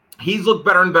 He's looked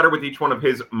better and better with each one of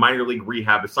his minor league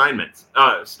rehab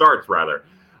starts rather.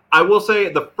 I will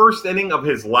say the first inning of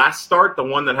his last start, the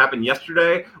one that happened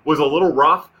yesterday, was a little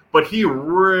rough, but he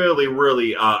really,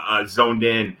 really zoned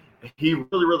in. He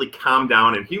really, really calmed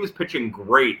down, and he was pitching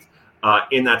great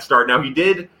in that start. Now, he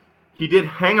did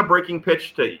hang a breaking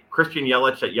pitch to Christian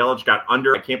Yelich that Yelich got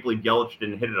under. I can't believe Yelich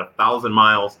didn't hit it 1,000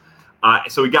 miles.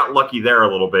 So he got lucky there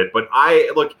a little bit. But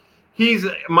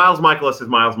Miles Mikolas is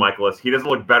Miles Mikolas. He doesn't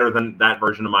look better than that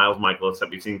version of Miles Mikolas that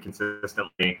we've seen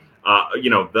consistently.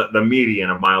 The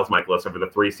median of Miles Mikolas over the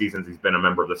 3 seasons he's been a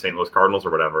member of the St. Louis Cardinals or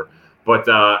whatever. But,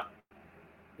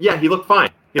 yeah, he looked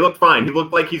fine. He looked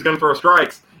like he's going to throw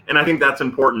strikes. And I think that's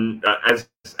important, as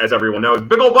everyone knows.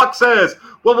 Big Ol' Buck says,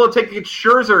 what will it take to get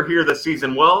Scherzer here this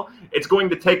season? Well, it's going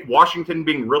to take Washington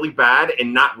being really bad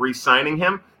and not re-signing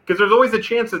him, because there's always a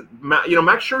chance that Max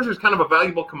Scherzer is kind of a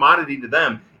valuable commodity to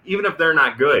them, even if they're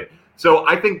not good. So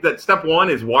I think that step one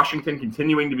is Washington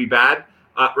continuing to be bad.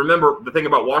 Remember, the thing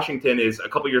about Washington is a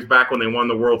couple years back when they won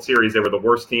the World Series, they were the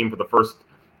worst team for the first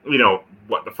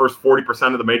the first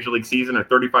 40% of the major league season or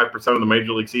 35% of the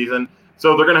major league season.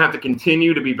 So they're going to have to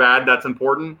continue to be bad. That's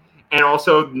important. And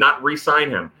also not re-sign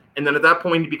him. And then at that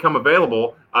point, he become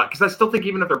available. Because I still think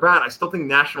even if they're bad, I still think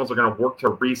Nationals are going to work to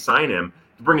re-sign him,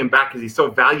 to bring him back because he's so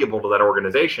valuable to that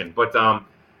organization. But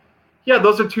yeah,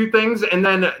 those are two things. And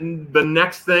then the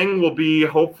next thing will be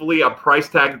hopefully a price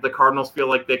tag that the Cardinals feel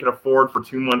like they can afford for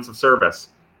 2 months of service.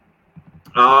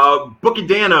 Bookie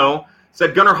Dano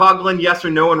said Gunnar Hoglund, yes or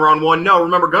no in round one. No,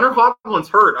 remember, Gunnar Hoglund's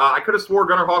hurt. I could have swore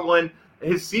Gunnar Hoglund,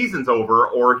 his season's over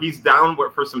or he's down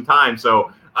for some time.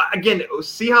 So, again,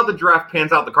 see how the draft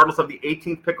pans out. The Cardinals have the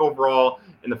 18th pick overall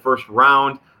in the first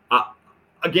round.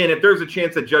 Again, if there's a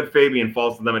chance that Jud Fabian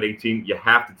falls to them at 18, you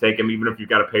have to take him, even if you've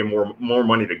got to pay more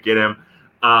money to get him.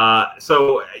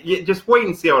 So you just wait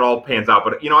and see how it all pans out.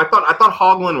 But, I thought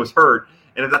Hoglund was hurt.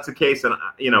 And if that's the case, then,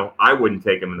 I wouldn't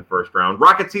take him in the first round.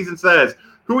 Rocket Season says,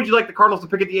 who would you like the Cardinals to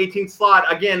pick at the 18th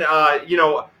slot? Again,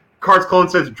 Cards Clone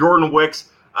says Jordan Wicks.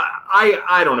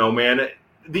 I don't know, man.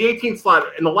 The 18th slot,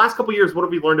 in the last couple of years, what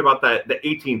have we learned about the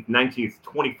 18th, 19th,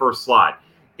 21st slot?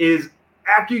 Is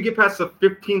after you get past the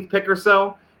 15th pick or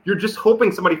so, you're just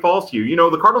hoping somebody falls to you.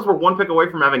 The Cardinals were one pick away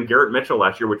from having Garrett Mitchell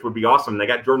last year, which would be awesome. They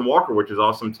got Jordan Walker, which is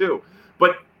awesome too.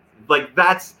 But,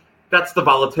 that's the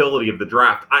volatility of the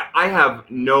draft. I have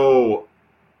no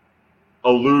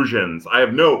illusions. I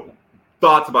have no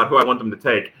thoughts about who I want them to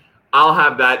take. I'll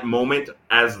have that moment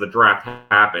as the draft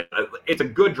happens. It's a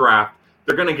good draft.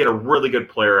 They're going to get a really good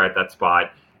player at that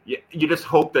spot. You just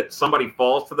hope that somebody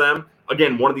falls to them.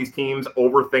 Again, one of these teams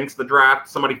overthinks the draft.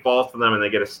 Somebody falls to them and they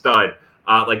get a stud,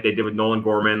 like they did with Nolan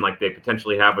Gorman, like they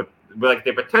potentially have with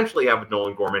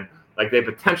Nolan Gorman, like they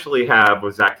potentially have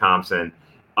with Zach Thompson,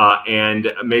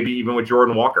 and maybe even with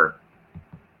Jordan Walker.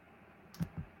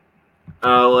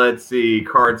 Let's see.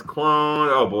 Cards Clone.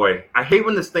 Oh, boy. I hate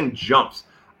when this thing jumps.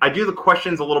 I do the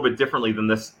questions a little bit differently than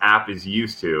this app is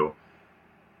used to.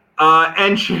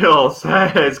 Enchill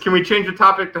says, can we change the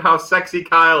topic to how sexy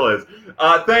Kyle is?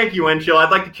 Thank you, Enchill.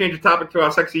 I'd like to change the topic to how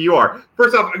sexy you are.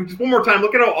 First off, just one more time,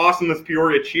 look at how awesome this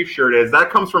Peoria Chiefs shirt is. That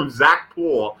comes from Zach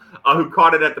Poole, who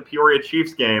caught it at the Peoria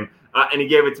Chiefs game, and he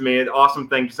gave it to me. An awesome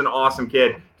thing, just an awesome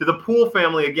kid. To the Poole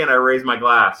family, again, I raise my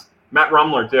glass. Matt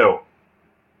Rumler, too.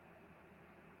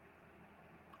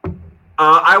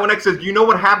 Iowa Next says, do you know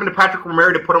what happened to Patrick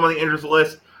Romero to put him on the injuries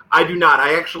list? I do not.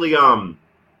 I actually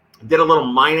did a little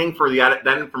mining for that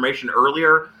information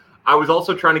earlier. I was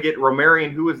also trying to get Romero,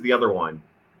 and who was the other one?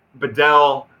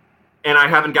 Bedell, and I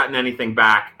haven't gotten anything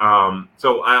back.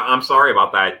 So I'm sorry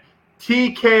about that.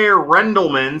 T.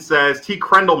 Krendelman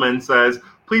says,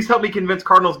 please help me convince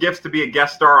Cardinals Gifts to be a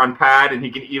guest star on Pad, and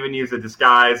he can even use a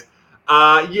disguise.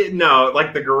 Like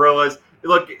the Gorillas.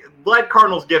 Look, let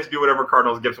Cardinals Gifts do whatever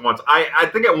Cardinals Gifts wants. I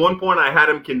think at one point I had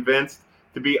him convinced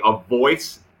to be a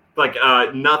voice, like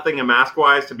nothing a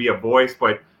mask-wise to be a voice,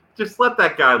 but just let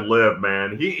that guy live,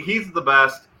 man. He's the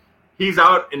best. He's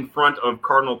out in front of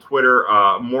Cardinal Twitter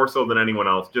more so than anyone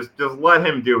else. Just let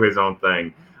him do his own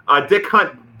thing. Dick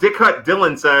Hunt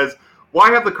Dylan says,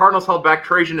 why have the Cardinals held back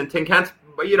Trajan and Tink Hence?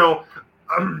 But,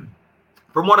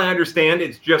 from what I understand,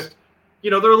 it's just,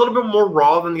 they're a little bit more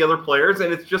raw than the other players,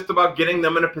 and it's just about getting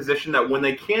them in a position that when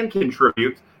they can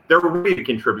contribute, they're ready to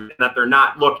contribute, and that they're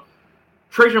not. Look,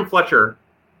 Trajan Fletcher,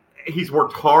 he's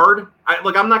worked hard.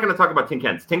 I'm not going to talk about Tink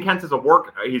Hence. Tink Hence is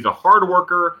he's a hard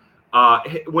worker.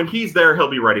 When he's there, he'll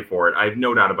be ready for it. I have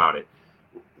no doubt about it.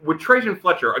 With Trajan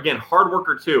Fletcher, again, hard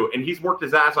worker too, and he's worked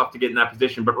his ass off to get in that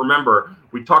position. But remember,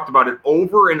 we talked about it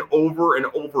over and over and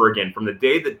over again from the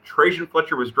day that Trajan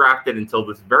Fletcher was drafted until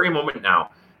this very moment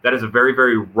now. That is a very,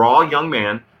 very raw young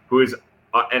man who is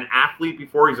an athlete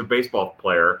before he's a baseball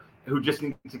player who just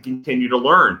needs to continue to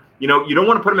learn. You don't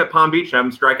want to put him at Palm Beach and have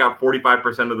him strike out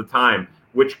 45% of the time,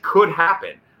 which could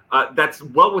happen. That's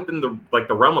well within the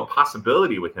realm of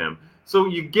possibility with him. So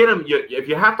you get him. If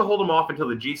you have to hold him off until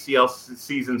the GCL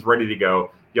season's ready to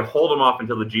go, you hold him off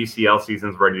until the GCL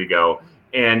season's ready to go,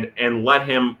 and let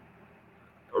him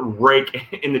rake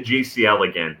in the GCL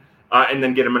again, and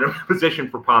then get him in a position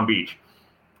for Palm Beach.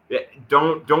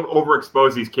 Don't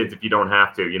overexpose these kids if you don't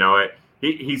have to.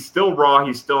 He's still raw.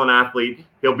 He's still an athlete.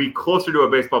 He'll be closer to a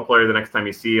baseball player the next time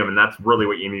you see him, and that's really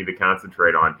what you need to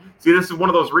concentrate on. See, this is one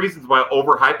of those reasons why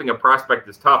overhyping a prospect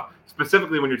is tough,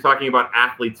 specifically when you're talking about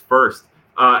athletes first.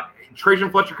 Trajan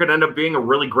Fletcher could end up being a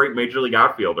really great major league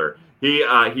outfielder. He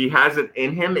has it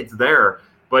in him. It's there.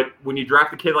 But when you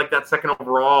draft a kid like that second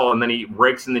overall and then he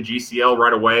rakes in the GCL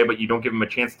right away, but you don't give him a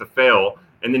chance to fail,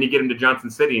 and then you get him to Johnson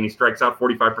City and he strikes out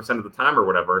 45% of the time or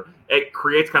whatever, it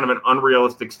creates kind of an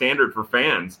unrealistic standard for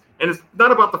fans. And it's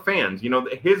not about the fans.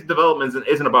 His development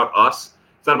isn't about us.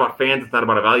 It's not about fans. It's not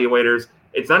about evaluators.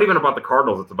 It's not even about the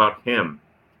Cardinals. It's about him.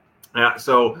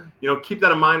 So, keep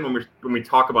that in mind when we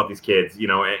talk about these kids,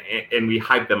 and we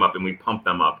hype them up and we pump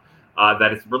them up,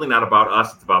 that it's really not about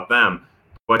us. It's about them.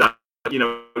 But, you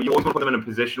always want to put them in a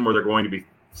position where they're going to be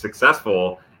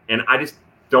successful. And I just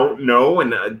don't know.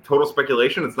 And total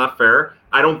speculation, it's not fair.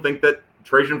 I don't think that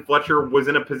Trajan Fletcher was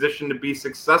in a position to be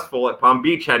successful at Palm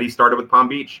Beach had he started with Palm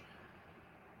Beach.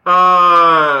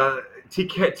 TK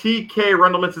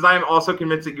Rendleman says, I am also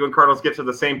convinced that you and Cardinals get to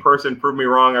the same person. Prove me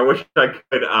wrong. I wish I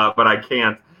could, but I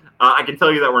can't. I can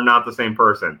tell you that we're not the same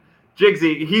person.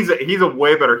 Jigsy, he's a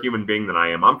way better human being than I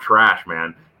am. I'm trash,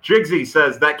 man. Jigsy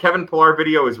says, that Kevin Pillar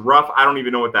video is rough. I don't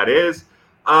even know what that is.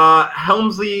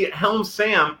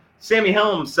 Sammy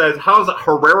Helms says, how's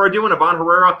Herrera doing? Ivan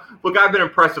Herrera? Look, I've been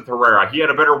impressed with Herrera. He had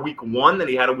a better week 1 than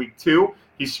he had in week 2.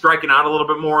 He's striking out a little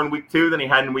bit more in week 2 than he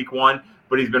had in week 1.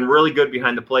 But he's been really good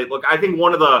behind the plate. Look, I think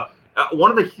one of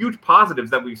the huge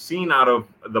positives that we've seen out of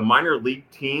the minor league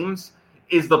teams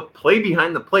is the play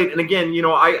behind the plate. And again,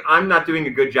 I'm not doing a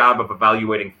good job of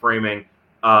evaluating framing.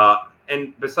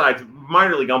 And besides,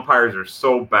 minor league umpires are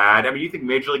so bad. I mean, you think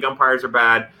major league umpires are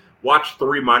bad? Watch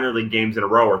 3 minor league games in a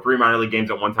row or 3 minor league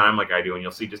games at one time like I do, and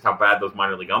you'll see just how bad those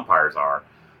minor league umpires are.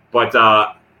 But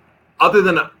other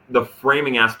than the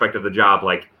framing aspect of the job,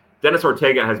 like, Dennis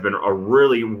Ortega has been a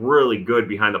really, really good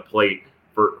behind the plate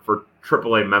for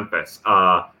AAA Memphis.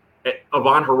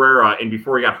 Ivan Herrera and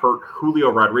before he got hurt, Julio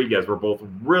Rodriguez were both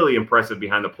really impressive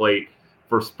behind the plate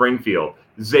for Springfield.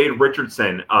 Zaid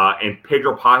Richardson and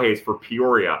Pedro Pages for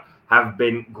Peoria have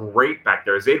been great back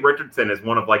there. Zaid Richardson is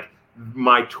one of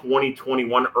my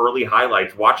 2021 early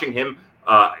highlights. Watching him,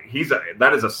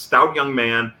 that is a stout young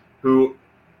man who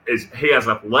has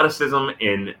athleticism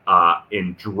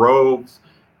in droves.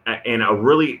 And a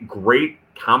really great,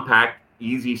 compact,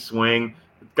 easy swing.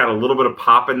 It's got a little bit of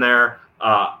pop in there.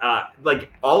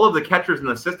 Like all of the catchers in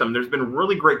the system, there's been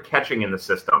really great catching in the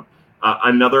system.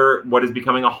 Another, what is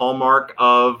becoming a hallmark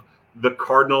of the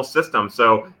Cardinal system.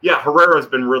 So, yeah, Herrera's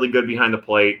been really good behind the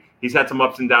plate. He's had some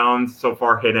ups and downs so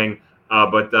far hitting.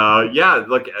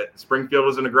 Springfield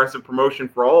is an aggressive promotion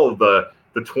for all of the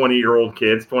 20-year-old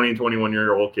kids, 20 and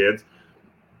 21-year-old kids.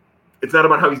 It's not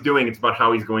about how he's doing. It's about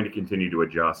how he's going to continue to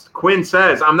adjust. Quinn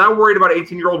says, I'm not worried about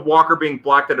 18-year-old Walker being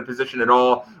blocked at a position at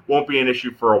all. Won't be an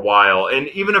issue for a while. And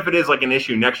even if it is like an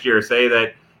issue next year, say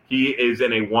that he is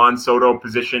in a Juan Soto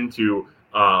position to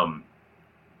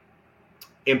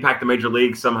impact the major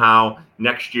league somehow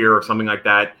next year or something like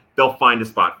that, they'll find a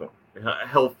spot for him.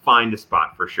 He'll find a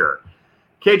spot for sure.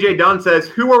 KJ Dunn says,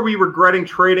 who are we regretting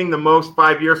trading the most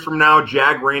 5 years from now,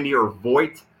 Jag, Randy, or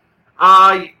Voit?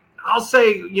 I'll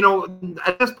say,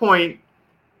 at this point,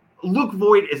 Luke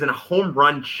Voit is a home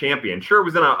run champion. Sure, it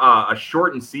was in a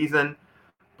shortened season,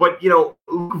 but, Luke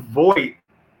Voit,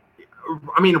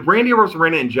 Randy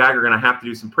Arozarena and Jag are going to have to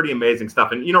do some pretty amazing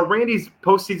stuff. And, Randy's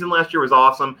postseason last year was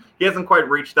awesome. He hasn't quite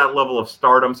reached that level of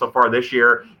stardom so far this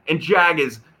year. And Jag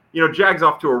Jag's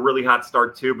off to a really hot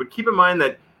start too. But keep in mind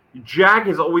that Jag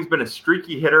has always been a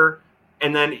streaky hitter.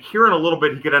 And then here in a little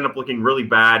bit, he could end up looking really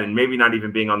bad and maybe not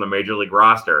even being on the major league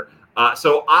roster.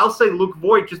 So I'll say Luke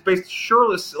Voit just based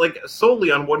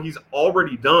solely on what he's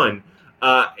already done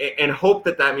and hope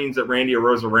that means that Randy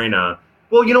Arozarena.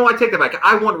 Well, I take that back.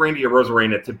 I want Randy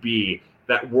Arozarena to be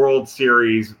that World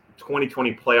Series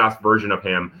 2020 playoffs version of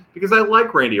him because I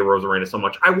like Randy Arozarena so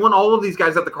much. I want all of these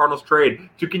guys at the Cardinals trade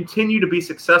to continue to be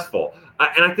successful.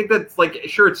 And I think that's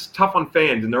sure, it's tough on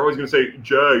fans, and they're always going to say,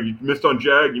 Jag, you missed on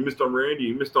Jag, you missed on Randy,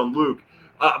 you missed on Luke.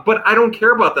 But I don't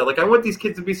care about that. I want these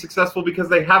kids to be successful because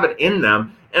they have it in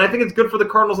them. And I think it's good for the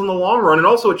Cardinals in the long run. And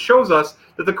also it shows us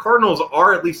that the Cardinals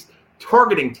are at least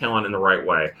targeting talent in the right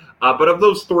way. But of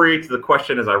those three, to the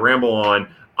question as I ramble on,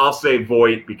 I'll say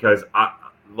Voit because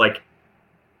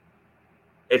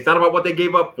it's not about what they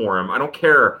gave up for him. I don't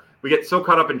care. We get so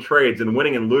caught up in trades and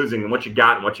winning and losing and what you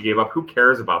got and what you gave up. Who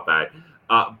cares about that?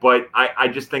 But I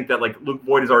just think that Luke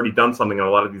Voit has already done something that a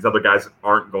lot of these other guys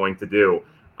aren't going to do.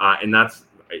 And that's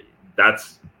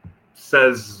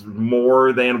says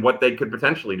more than what they could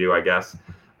potentially do, I guess.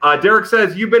 Derek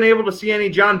says, you've been able to see any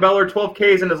John Beller 12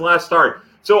 Ks in his last start.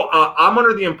 So I'm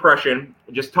under the impression,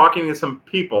 just talking to some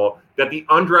people, that the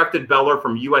undrafted Beller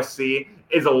from USC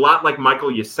is a lot like Michael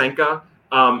Yasenka.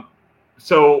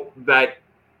 So that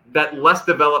less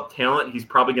developed talent, he's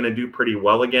probably going to do pretty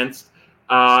well against.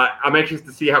 I'm anxious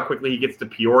to see how quickly he gets to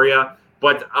Peoria.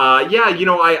 But,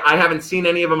 I haven't seen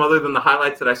any of them other than the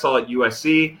highlights that I saw at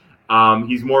USC.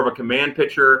 He's more of a command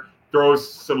pitcher,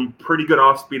 throws some pretty good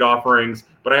off-speed offerings,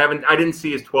 but I didn't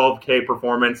see his 12K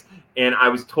performance. And I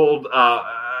was told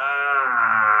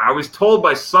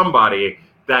by somebody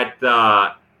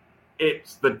that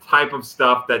it's the type of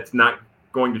stuff that's not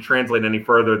going to translate any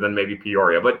further than maybe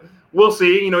Peoria. But we'll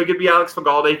see. You know, he could be Alex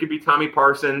Fagalde. He could be Tommy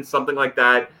Parsons, something like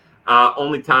that.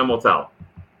 Only time will tell.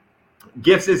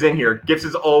 Gifts is in here. Gifts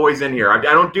is always in here. I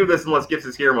don't do this unless Gifts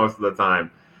is here most of the time.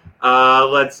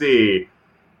 Let's see.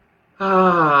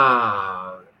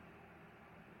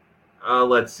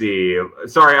 Let's see.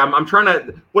 Sorry, I'm trying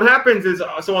to. What happens is,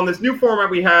 so on this new format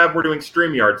we have, we're doing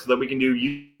StreamYard so that we can do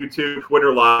YouTube,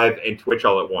 Twitter Live, and Twitch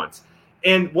all at once.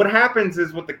 And what happens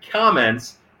is with the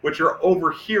comments, which are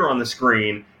over here on the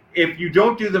screen, if you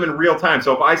don't do them in real time,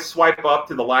 so if I swipe up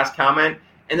to the last comment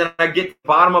and then I get to the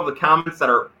bottom of the comments that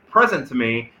are present to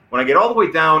me, when I get all the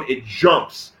way down, it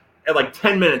jumps at like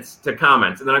 10 minutes to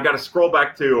comments, and then I've got to scroll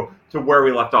back to where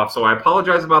we left off. So I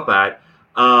apologize about that.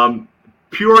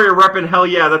 Peoria repping, hell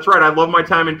yeah, that's right. I love my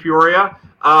time in Peoria.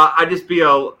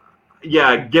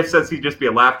 Gift says he'd just be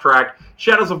a laugh track.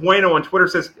 Shadows of Wayno on Twitter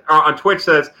says, on Twitch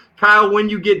says, Kyle, when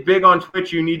you get big on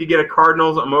Twitch, you need to get a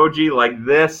Cardinals emoji like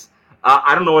this.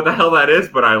 I don't know what the hell that is,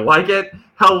 but I like it.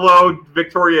 Hello,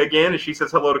 Victoria again, and she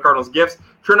says hello to Cardinals Gifts.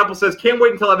 Trent Apple says, can't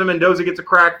wait until Evan Mendoza gets a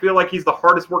crack. Feel like he's the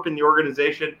hardest worker in the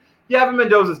organization. Yeah, Evan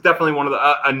Mendoza is definitely one of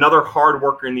the another hard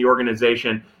worker in the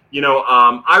organization. You know,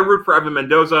 I root for Evan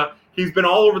Mendoza. He's been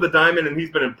all over the diamond, and he's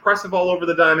been impressive all over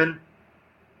the diamond.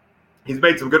 He's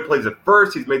made some good plays at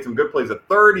first. He's made some good plays at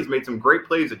third. He's made some great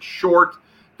plays at short.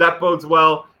 That bodes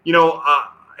well. You know,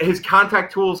 his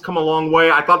contact tools come a long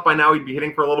way. I thought by now he'd be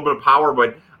hitting for a little bit of power,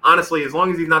 but honestly, as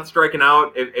long as he's not striking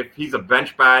out, if he's a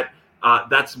bench bat,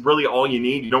 that's really all you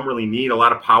need. You don't really need a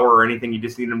lot of power or anything. You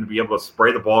just need him to be able to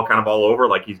spray the ball kind of all over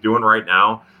like he's doing right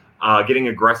now, getting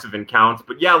aggressive in counts.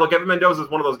 But yeah, look, Evan Mendoza is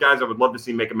one of those guys I would love to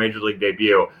see make a major league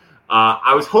debut.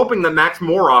 I was hoping that Max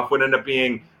Moroff would end up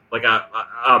being like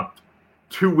a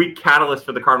 2-week catalyst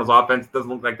for the Cardinals offense. Doesn't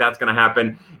look like that's going to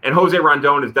happen. And Jose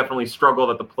Rondon has definitely struggled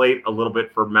at the plate a little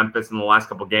bit for Memphis in the last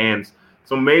couple games.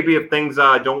 So maybe if things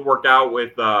don't work out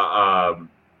with Paul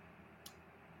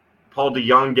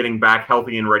DeYoung getting back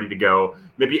healthy and ready to go,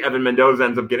 maybe Evan Mendoza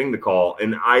ends up getting the call.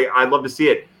 And I'd love to see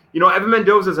it. You know, Evan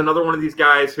Mendoza is another one of these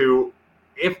guys who,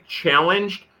 if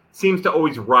challenged, seems to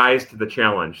always rise to the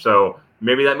challenge. So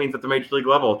maybe that means at the major league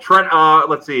level. Trent,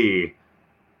 let's see.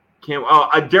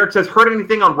 Derek says, heard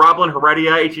anything on Roblin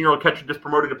Heredia, 18-year-old catcher just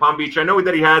promoted to Palm Beach? I know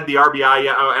that he had the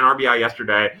RBI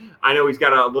yesterday. I know he's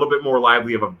got a little bit more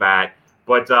lively of a bat.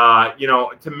 But, you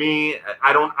know, to me,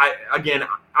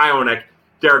 Ionic,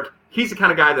 Derek, he's the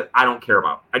kind of guy that I don't care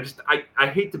about. I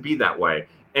hate to be that way.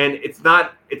 And it's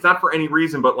not for any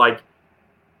reason, but like,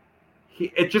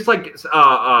 it's just like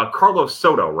Carlos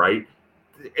Soto, right?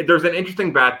 There's an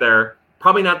interesting bat there.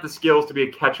 Probably not the skills to be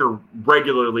a catcher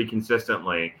regularly,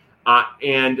 consistently.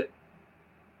 And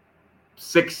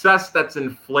success that's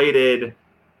inflated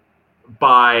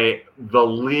by the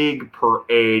league per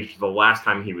age the last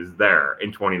time he was there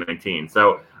in 2019.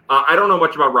 So I don't know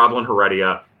much about Roblin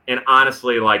Heredia. And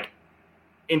honestly, like,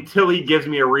 until he gives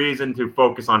me a reason to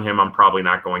focus on him, I'm probably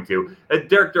not going to.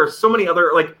 Derek, there are so many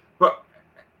other, like,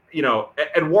 you know,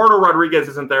 Eduardo Rodriguez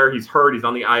isn't there. He's hurt. He's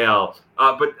on the IL.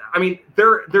 But, I mean,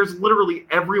 there's literally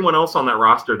everyone else on that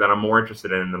roster that I'm more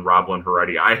interested in than Roblin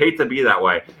Heredia. I hate to be that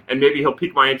way. And maybe he'll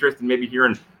pique my interest, and maybe here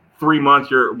in 3 months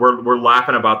we're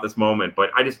laughing about this moment.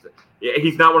 But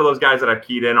he's not one of those guys that I've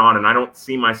keyed in on, and I don't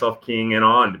see myself keying in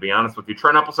on, to be honest with you.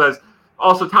 Trent Apple says,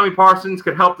 also, Tommy Parsons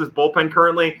could help this bullpen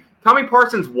currently. Tommy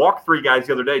Parsons walked 3 guys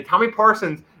the other day. Tommy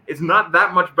Parsons is not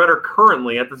that much better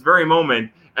currently at this very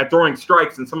moment at throwing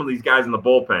strikes than some of these guys in the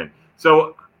bullpen.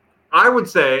 So I would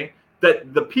say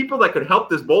that the people that could help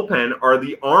this bullpen are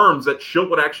the arms that Schilt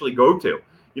would actually go to.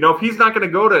 You know, if he's not going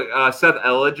to go to Seth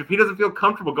Elledge, if he doesn't feel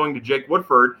comfortable going to Jake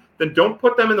Woodford, then don't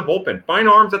put them in the bullpen. Find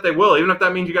arms that they will, even if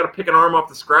that means you got to pick an arm off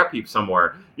the scrap heap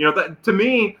somewhere. You know, that, to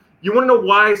me, you want to know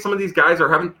why some of these guys are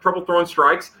having trouble throwing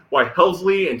strikes, why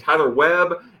Helsley and Tyler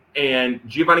Webb and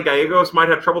Giovanni Gallegos might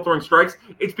have trouble throwing strikes?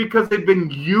 It's because they've been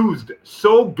used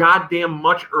so goddamn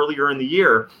much earlier in the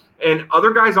year, and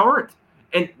other guys aren't.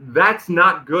 And that's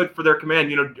not good for their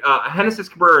command. You know, Genesis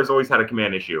Cabrera has always had a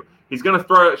command issue. He's going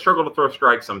to struggle to throw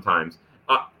strikes sometimes.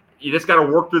 You just got to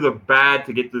work through the bad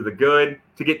to get through the good,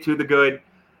 to get to the good.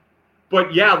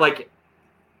 But, yeah, like,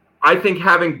 I think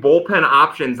having bullpen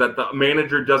options that the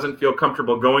manager doesn't feel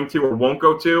comfortable going to or won't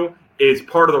go to is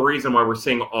part of the reason why we're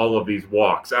seeing all of these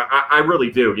walks. I really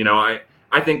do. You know,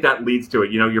 I think that leads to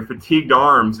it. You know, your fatigued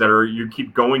arms that you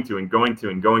keep going to and going to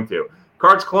and going to.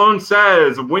 Cards Clone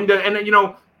says, and, you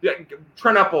know,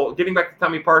 Trent Apple, getting back to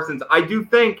Tommy Parsons, I do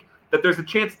think that there's a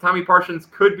chance Tommy Parsons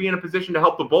could be in a position to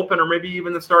help the bullpen or maybe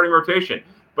even the starting rotation.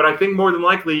 But I think more than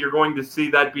likely you're going to see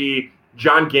that be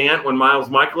John Gant when Miles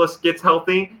Michaelis gets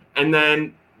healthy, and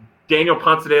then Daniel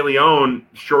Ponce de Leon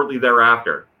shortly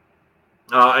thereafter.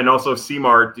 And also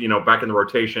C-Mart, back in the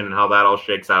rotation and how that all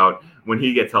shakes out when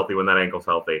he gets healthy, when that ankle's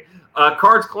healthy.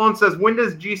 Cards Clone says, when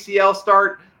does GCL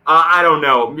start? I don't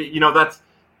know.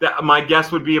 My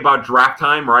guess would be about draft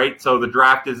time, right? So the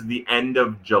draft is the end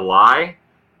of July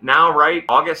now, right?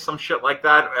 August, some shit like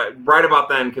that. Right about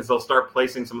then, because they'll start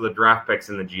placing some of the draft picks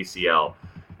in the GCL.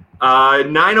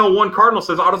 901 Cardinal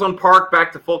says, AutoZone Park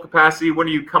back to full capacity. When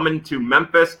are you coming to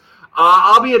Memphis?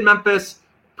 I'll be at Memphis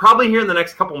probably here in the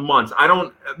next couple months.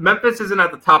 Memphis isn't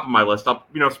at the top of my list.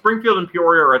 Springfield and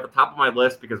Peoria are at the top of my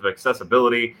list because of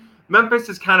accessibility. Memphis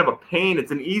is kind of a pain.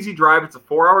 It's an easy drive. It's a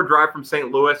 4-hour drive from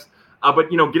St. Louis. But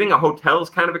getting a hotel is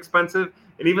kind of expensive.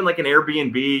 And even like an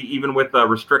Airbnb, even with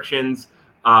restrictions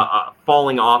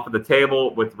falling off of the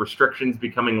table, with restrictions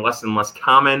becoming less and less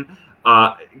common,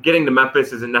 getting to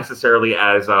Memphis isn't necessarily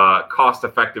as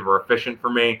cost-effective or efficient for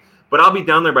me. But I'll be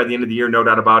down there by the end of the year, no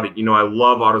doubt about it. I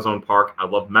love AutoZone Park. I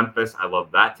love Memphis. I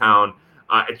love that town.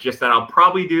 It's just that I'll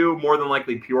probably do more than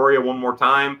likely Peoria one more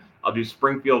time. I'll do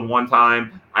Springfield one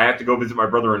time. I have to go visit my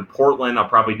brother in Portland. I'll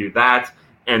probably do that.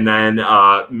 And then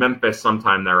Memphis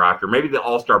sometime thereafter. Maybe the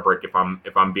All-Star break if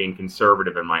I'm being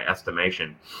conservative in my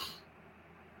estimation.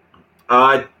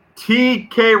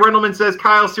 T.K. Rendleman says,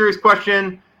 Kyle, serious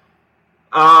question.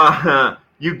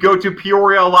 You go to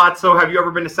Peoria a lot, so have you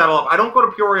ever been to Saddle Up? I don't go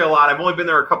to Peoria a lot. I've only been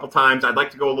there a couple times. I'd like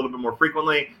to go a little bit more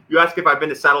frequently. You ask if I've been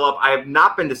to Saddle Up. I have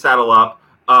not been to Saddle Up,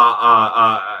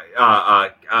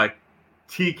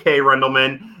 T.K.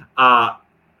 Rendleman.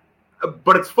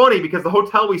 But it's funny because the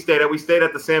hotel we stayed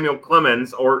at the Samuel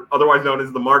Clemens, or otherwise known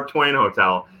as the Mark Twain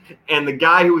Hotel. And the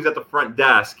guy who was at the front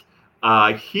desk,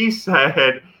 he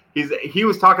said he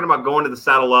was talking about going to the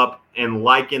Saddle Up and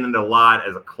liking it a lot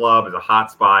as a club, as a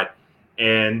hot spot.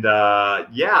 And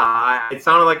it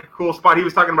sounded like a cool spot. He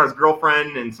was talking about his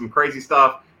girlfriend and some crazy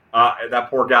stuff. That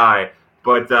poor guy.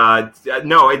 But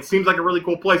no, it seems like a really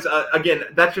cool place. Again,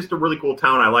 that's just a really cool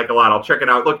town I like a lot. I'll check it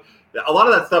out. Look, a lot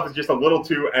of that stuff is just a little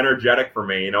too energetic for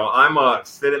me. I'm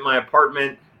sit at my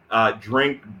apartment,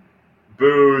 drink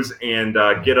booze, and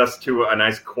get us to a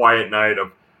nice quiet night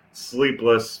of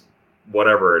sleepless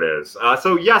whatever it is.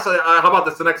 So yes, how about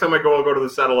this? The next time I go, I'll go to the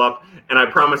Settle Up, and I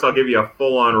promise I'll give you a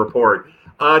full-on report.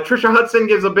 Trisha Hudson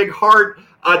gives a big heart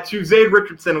to Zaid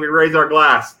Richardson. We raise our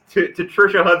glass to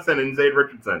Trisha Hudson and Zaid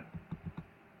Richardson.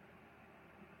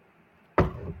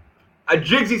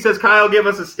 Jigsy says, Kyle, give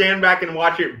us a stand back and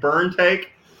watch it burn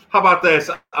take. How about this?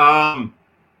 Tom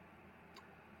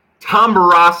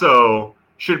Barrasso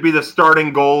should be the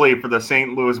starting goalie for the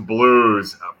St. Louis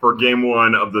Blues for Game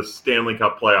 1 of the Stanley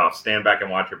Cup playoffs. Stand back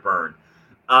and watch it burn.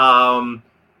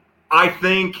 I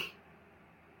think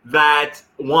that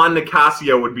Juan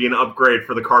Nicasio would be an upgrade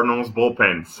for the Cardinals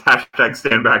bullpen. Hashtag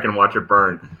stand back and watch it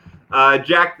burn.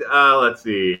 Jack, let's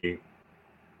see.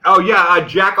 Oh, yeah,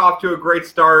 Jack off to a great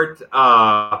start. Jack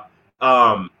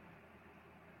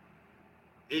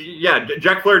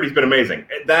Flaherty's been amazing.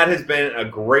 That has been a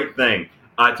great thing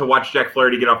to watch Jack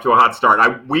Flaherty get off to a hot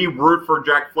start. We root for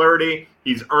Jack Flaherty.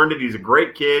 He's earned it. He's a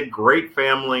great kid, great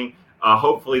family.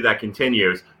 Hopefully that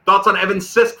continues. Thoughts on Evan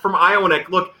Sisk from Iowa?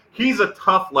 Look, he's a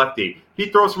tough lefty. He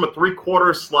throws from a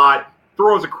three-quarter slot,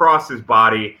 throws across his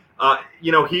body.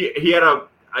 He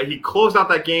closed out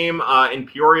that game in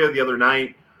Peoria the other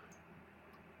night.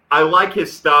 I like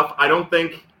his stuff.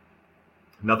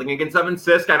 Nothing against Evan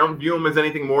Sisk. I don't view him as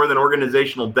anything more than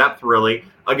organizational depth, really.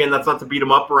 Again, that's not to beat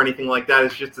him up or anything like that.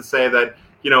 It's just to say that,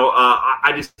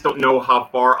 I just don't know how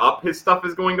far up his stuff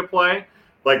is going to play.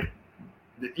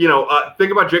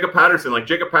 Think about Jacob Patterson.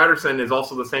 Jacob Patterson is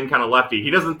also the same kind of lefty. He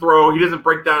doesn't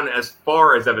break down as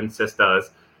far as Evan Sisk does,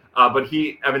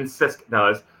 Evan Sisk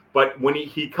does. But when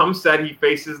he comes set, he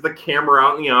faces the camera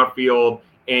out in the outfield,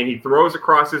 and he throws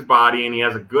across his body, and he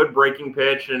has a good breaking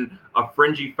pitch and a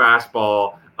fringy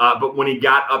fastball. But when he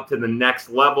got up to the next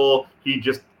level, he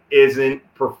just isn't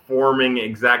performing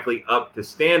exactly up to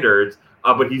standards.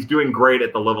 But he's doing great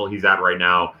at the level he's at right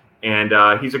now. And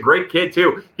he's a great kid,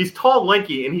 too. He's tall,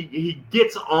 lanky, and he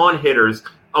gets on hitters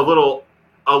a little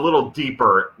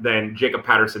deeper than Jacob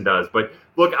Patterson does. But,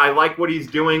 look, I like what he's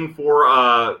doing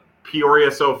for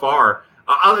Peoria so far.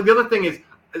 The other thing is,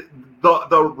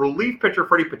 the relief pitcher,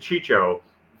 Freddie Pacheco,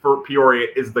 for Peoria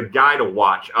is the guy to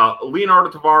watch. Leonardo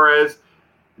Tavares,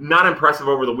 not impressive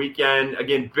over the weekend.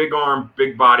 Again, big arm,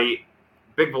 big body,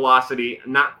 big velocity,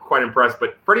 not quite impressed.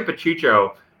 But Freddie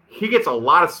Pacheco, he gets a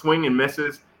lot of swing and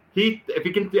misses. If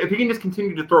he can just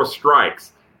continue to throw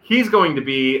strikes, he's going to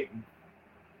be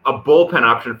a bullpen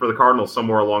option for the Cardinals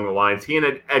somewhere along the lines. He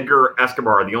and Edgar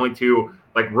Escobar are the only two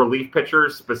like relief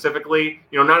pitchers specifically,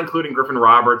 not including Griffin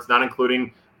Roberts, not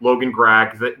including Logan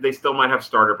Gregg, because they still might have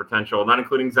starter potential, not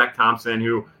including Zach Thompson,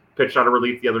 who pitched out of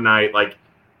relief the other night. Like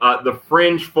the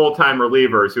fringe full-time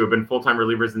relievers who have been full-time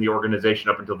relievers in the organization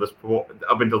up until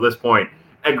this point,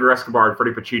 Edgar Escobar and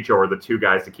Freddie Pacheco are the two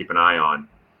guys to keep an eye on.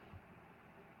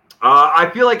 I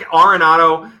feel like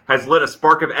Arenado has lit a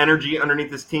spark of energy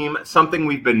underneath this team, something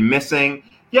we've been missing.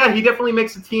 Yeah, he definitely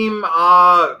makes the team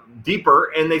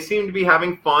deeper, and they seem to be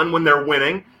having fun when they're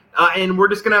winning. And we're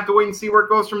just going to have to wait and see where it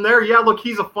goes from there. Yeah, look,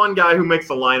 he's a fun guy who makes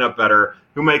the lineup better,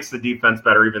 who makes the defense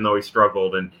better, even though he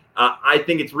struggled. And I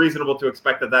think it's reasonable to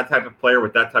expect that type of player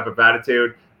with that type of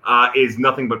attitude is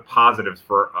nothing but positives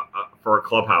for a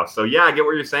clubhouse. So, yeah, I get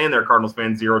what you're saying there, Cardinals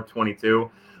fan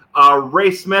 022.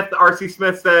 Ray Smith, RC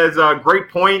Smith says, great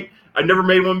point. I've never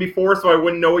made one before, so I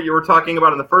wouldn't know what you were talking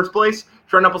about in the first place.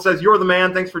 Trent Apple says, you're the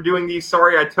man. Thanks for doing these.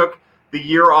 Sorry I took the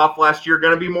year off last year.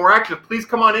 Going to be more active. Please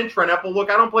come on in, Trent Apple. Look,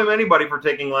 I don't blame anybody for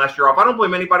taking last year off. I don't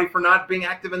blame anybody for not being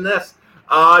active in this.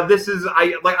 I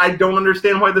don't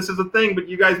understand why this is a thing, but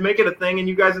you guys make it a thing, and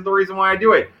you guys are the reason why I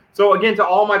do it. So, again, to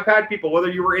all my pad people, whether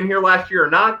you were in here last year or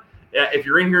not, if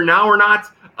you're in here now or not,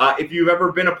 if you've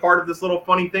ever been a part of this little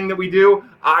funny thing that we do,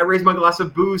 I raise my glass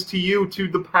of booze to you, to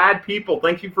the pad people.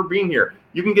 Thank you for being here.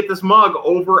 You can get this mug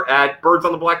over at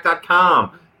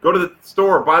birdsontheblack.com. Go to the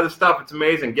store, buy the stuff. It's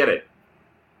amazing. Get it.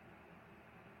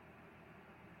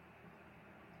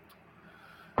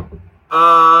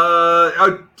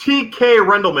 TK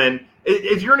Rendelman.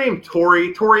 Is your name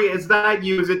Tori? Tori, is that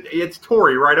you? It's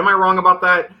Tori, right? Am I wrong about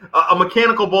that? A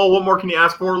mechanical bull. What more can you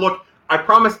ask for? Look, I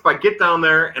promise if I get down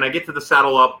there and I get to the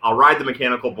saddle up, I'll ride the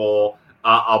mechanical bull.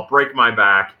 I'll break my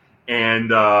back, and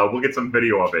we'll get some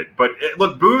video of it. But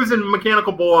look, booze and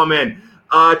mechanical bull, I'm in.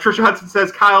 Trisha Hudson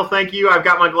says, Kyle, thank you. I've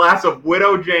got my glass of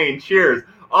Widow Jane. Cheers.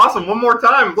 Awesome. One more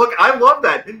time. Look, I love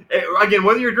that. Again,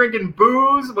 whether you're drinking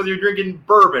booze, whether you're drinking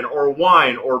bourbon or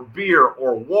wine or beer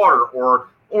or water or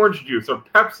orange juice or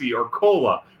Pepsi or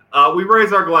cola, we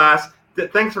raise our glass.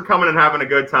 Thanks for coming and having a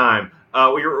good time.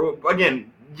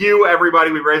 You,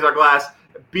 everybody, we raise our glass.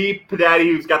 B. Padaddy,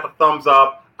 who's got the thumbs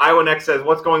up. Iowa Next says,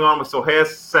 what's going on with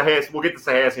Sahias? We'll get to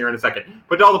Sahias here in a second.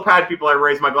 But to all the pad people, I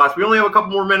raise my glass. We only have a couple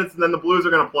more minutes, and then the Blues are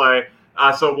going to play,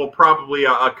 so we'll probably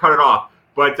cut it off.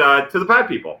 But to the pad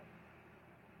people.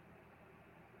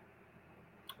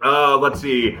 Let's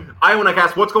see. Iowa Next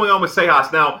asks, what's going on with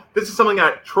Sejas? Now, this is something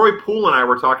that Troy Poole and I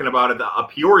were talking about at a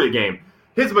Peoria game.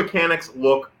 His mechanics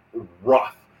look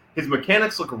rough. And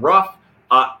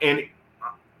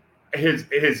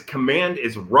his command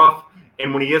is rough,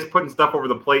 and when he is putting stuff over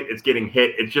the plate, it's getting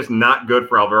hit. It's just not good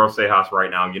for Alvaro Sejas right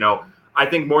now. I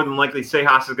think more than likely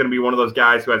Sejas is going to be one of those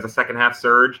guys who has a second half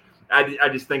surge. I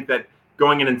just think that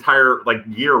going an entire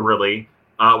year really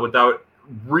without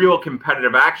real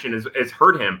competitive action has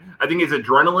hurt him. I think his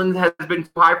adrenaline has been too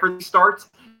high for these starts.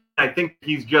 I think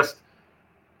he's just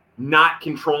not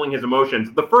controlling his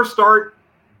emotions. The first start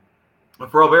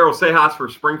for Alvaro Sejas for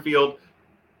Springfield,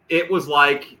 it was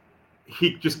like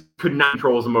he just could not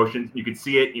control his emotions. You could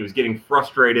see it. He was getting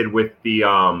frustrated with the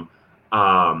umpire,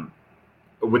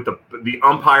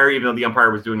 even though the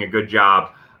umpire was doing a good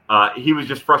job. He was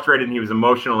just frustrated and he was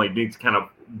emotional. He needs to kind of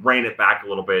rein it back a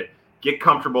little bit, get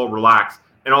comfortable, relax.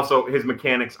 And also his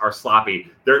mechanics are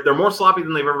sloppy. They're more sloppy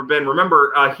than they've ever been.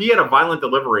 Remember, he had a violent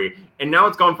delivery, and now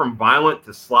it's gone from violent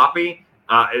to sloppy.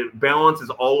 Balance is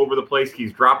all over the place.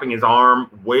 He's dropping his arm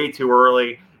way too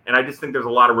early. And I just think there's a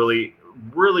lot of really,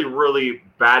 really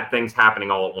bad things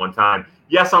happening all at one time.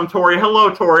 Yes, I'm Tori.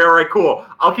 Hello, Tori. All right, cool.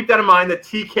 I'll keep that in mind that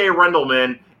TK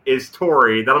Rendelman is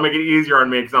Tori. That'll make it easier on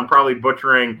me because I'm probably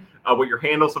butchering what your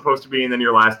handle's supposed to be and then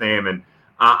your last name. And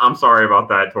I'm sorry about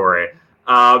that, Tori.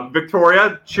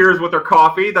 Victoria, cheers with her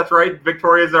coffee. That's right.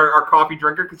 Victoria's our coffee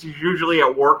drinker because she's usually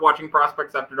at work watching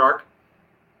Prospects After Dark.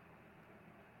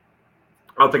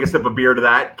 I'll take a sip of beer to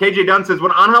that. KJ Dunn says,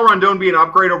 would Angel Rondon be an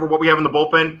upgrade over what we have in the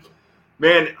bullpen?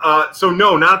 Man, so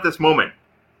no, not at this moment.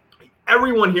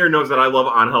 Everyone here knows that I love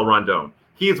Angel Rondon.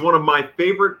 He is one of my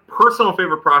personal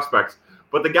favorite prospects.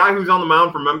 But the guy who's on the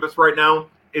mound for Memphis right now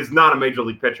is not a major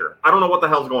league pitcher. I don't know what the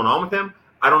hell's going on with him.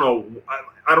 I don't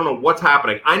know what's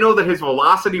happening. I know that his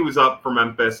velocity was up for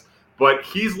Memphis, but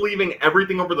he's leaving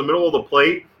everything over the middle of the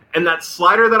plate. And that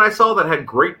slider that I saw that had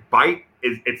great bite,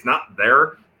 it's not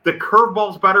there. The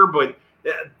curveball's better, but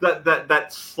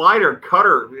that slider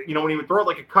cutter, when he would throw it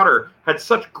like a cutter, had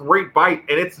such great bite,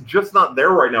 and it's just not there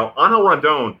right now. Angel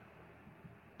Rondon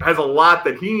has a lot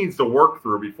that he needs to work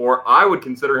through before I would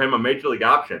consider him a major league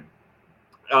option.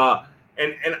 And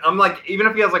I'm like, even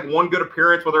if he has one good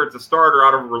appearance, whether it's a start or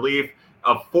out of relief,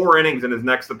 of 4 innings in his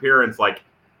next appearance,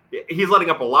 he's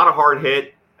letting up a lot of hard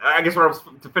hit. I guess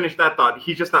to finish that thought,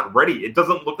 he's just not ready. It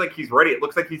doesn't look like he's ready. It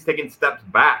looks like he's taking steps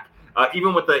back,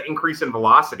 even with the increase in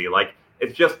velocity. Like,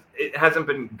 it hasn't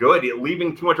been good.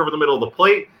 Leaving too much over the middle of the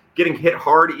plate, getting hit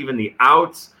hard, even the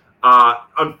outs.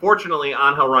 Unfortunately,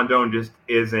 Angel Rondon just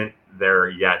isn't there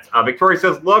yet. Victoria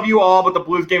says, love you all, but the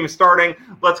Blues game is starting.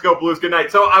 Let's go, Blues. Good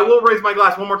night. So I will raise my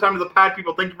glass one more time to the Pad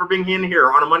people. Thank you for being in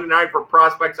here on a Monday night for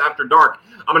Prospects After Dark.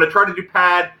 I'm going to try to do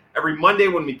Pad every Monday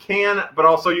when we can, but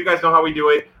also you guys know how we do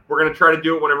it. We're going to try to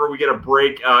do it whenever we get a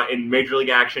break in Major League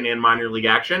action and minor league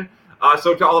action.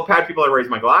 So to all the Pad people, I raise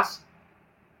my glass.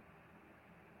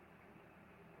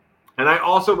 And I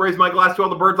also raise my glass to all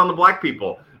the Birds on the Black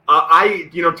people.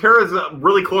 Tara's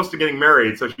really close to getting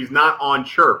married, so she's not on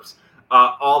Chirps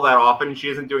all that often. She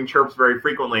isn't doing Chirps very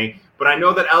frequently. But I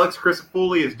know that Alex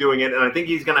Crisafulli is doing it, and I think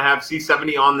he's going to have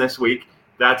C70 on this week.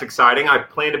 That's exciting. I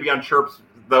plan to be on Chirps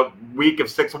the week of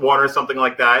 6-1 or something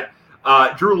like that.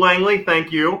 Drew Langley,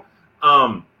 thank you.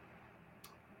 On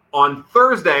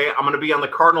Thursday, I'm going to be on the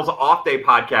Cardinals Off Day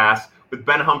podcast with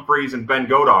Ben Humphries and Ben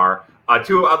Godar.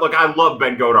 Look, I love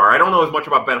Ben Godar. I don't know as much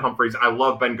about Ben Humphries. I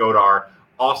love Ben Godar.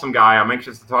 Awesome guy. I'm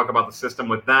anxious to talk about the system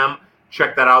with them.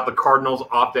 Check that out, the Cardinals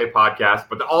Off Day podcast.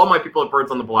 But to all of my people at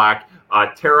Birds on the Black,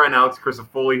 Tara and Alex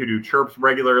Crisafulli, who do Chirps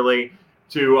regularly,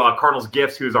 to Cardinals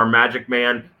Gifts, who's our Magic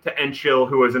Man, to Enchill,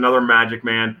 who is another Magic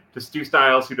Man, to Stu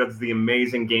Styles, who does the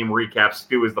amazing game recaps.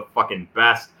 Stu is the fucking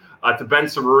best. To Ben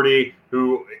Cerruti,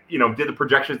 who did the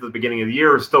projections at the beginning of the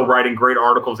year, is still writing great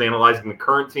articles analyzing the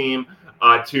current team.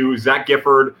 To Zach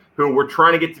Gifford, who we're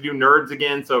trying to get to do Nerds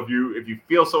again. So if you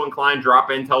feel so inclined,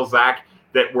 drop in, tell Zach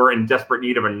that we're in desperate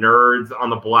need of a Nerds on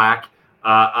the Black.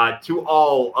 To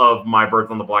all of my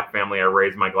Birds on the Black family, I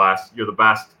raise my glass. You're the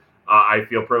best. I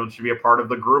feel privileged to be a part of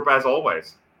the group as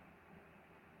always.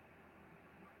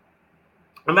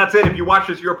 And that's it. If you watch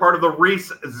this, you're a part of the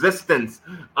Reese-sistance.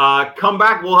 Come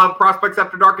back. We'll have Prospects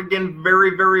After Dark again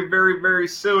very, very, very, very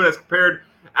soon as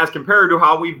compared to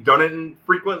how we've done it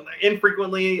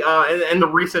infrequently in the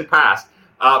recent past.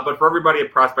 But for everybody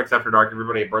at Prospects After Dark,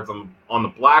 everybody at Birds on the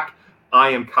Black, I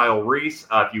am Kyle Reese.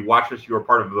 If you watch this, you are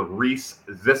part of the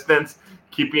Reese-sistance.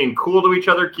 Keep being cool to each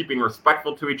other, keeping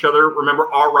respectful to each other. Remember,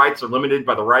 our rights are limited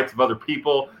by the rights of other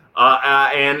people.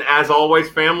 And as always,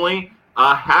 family,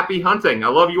 happy hunting. I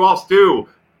love you all. Stu,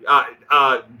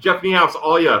 Jeff Niehaus,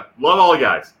 all ya. Love all you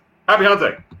guys. Happy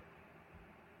hunting.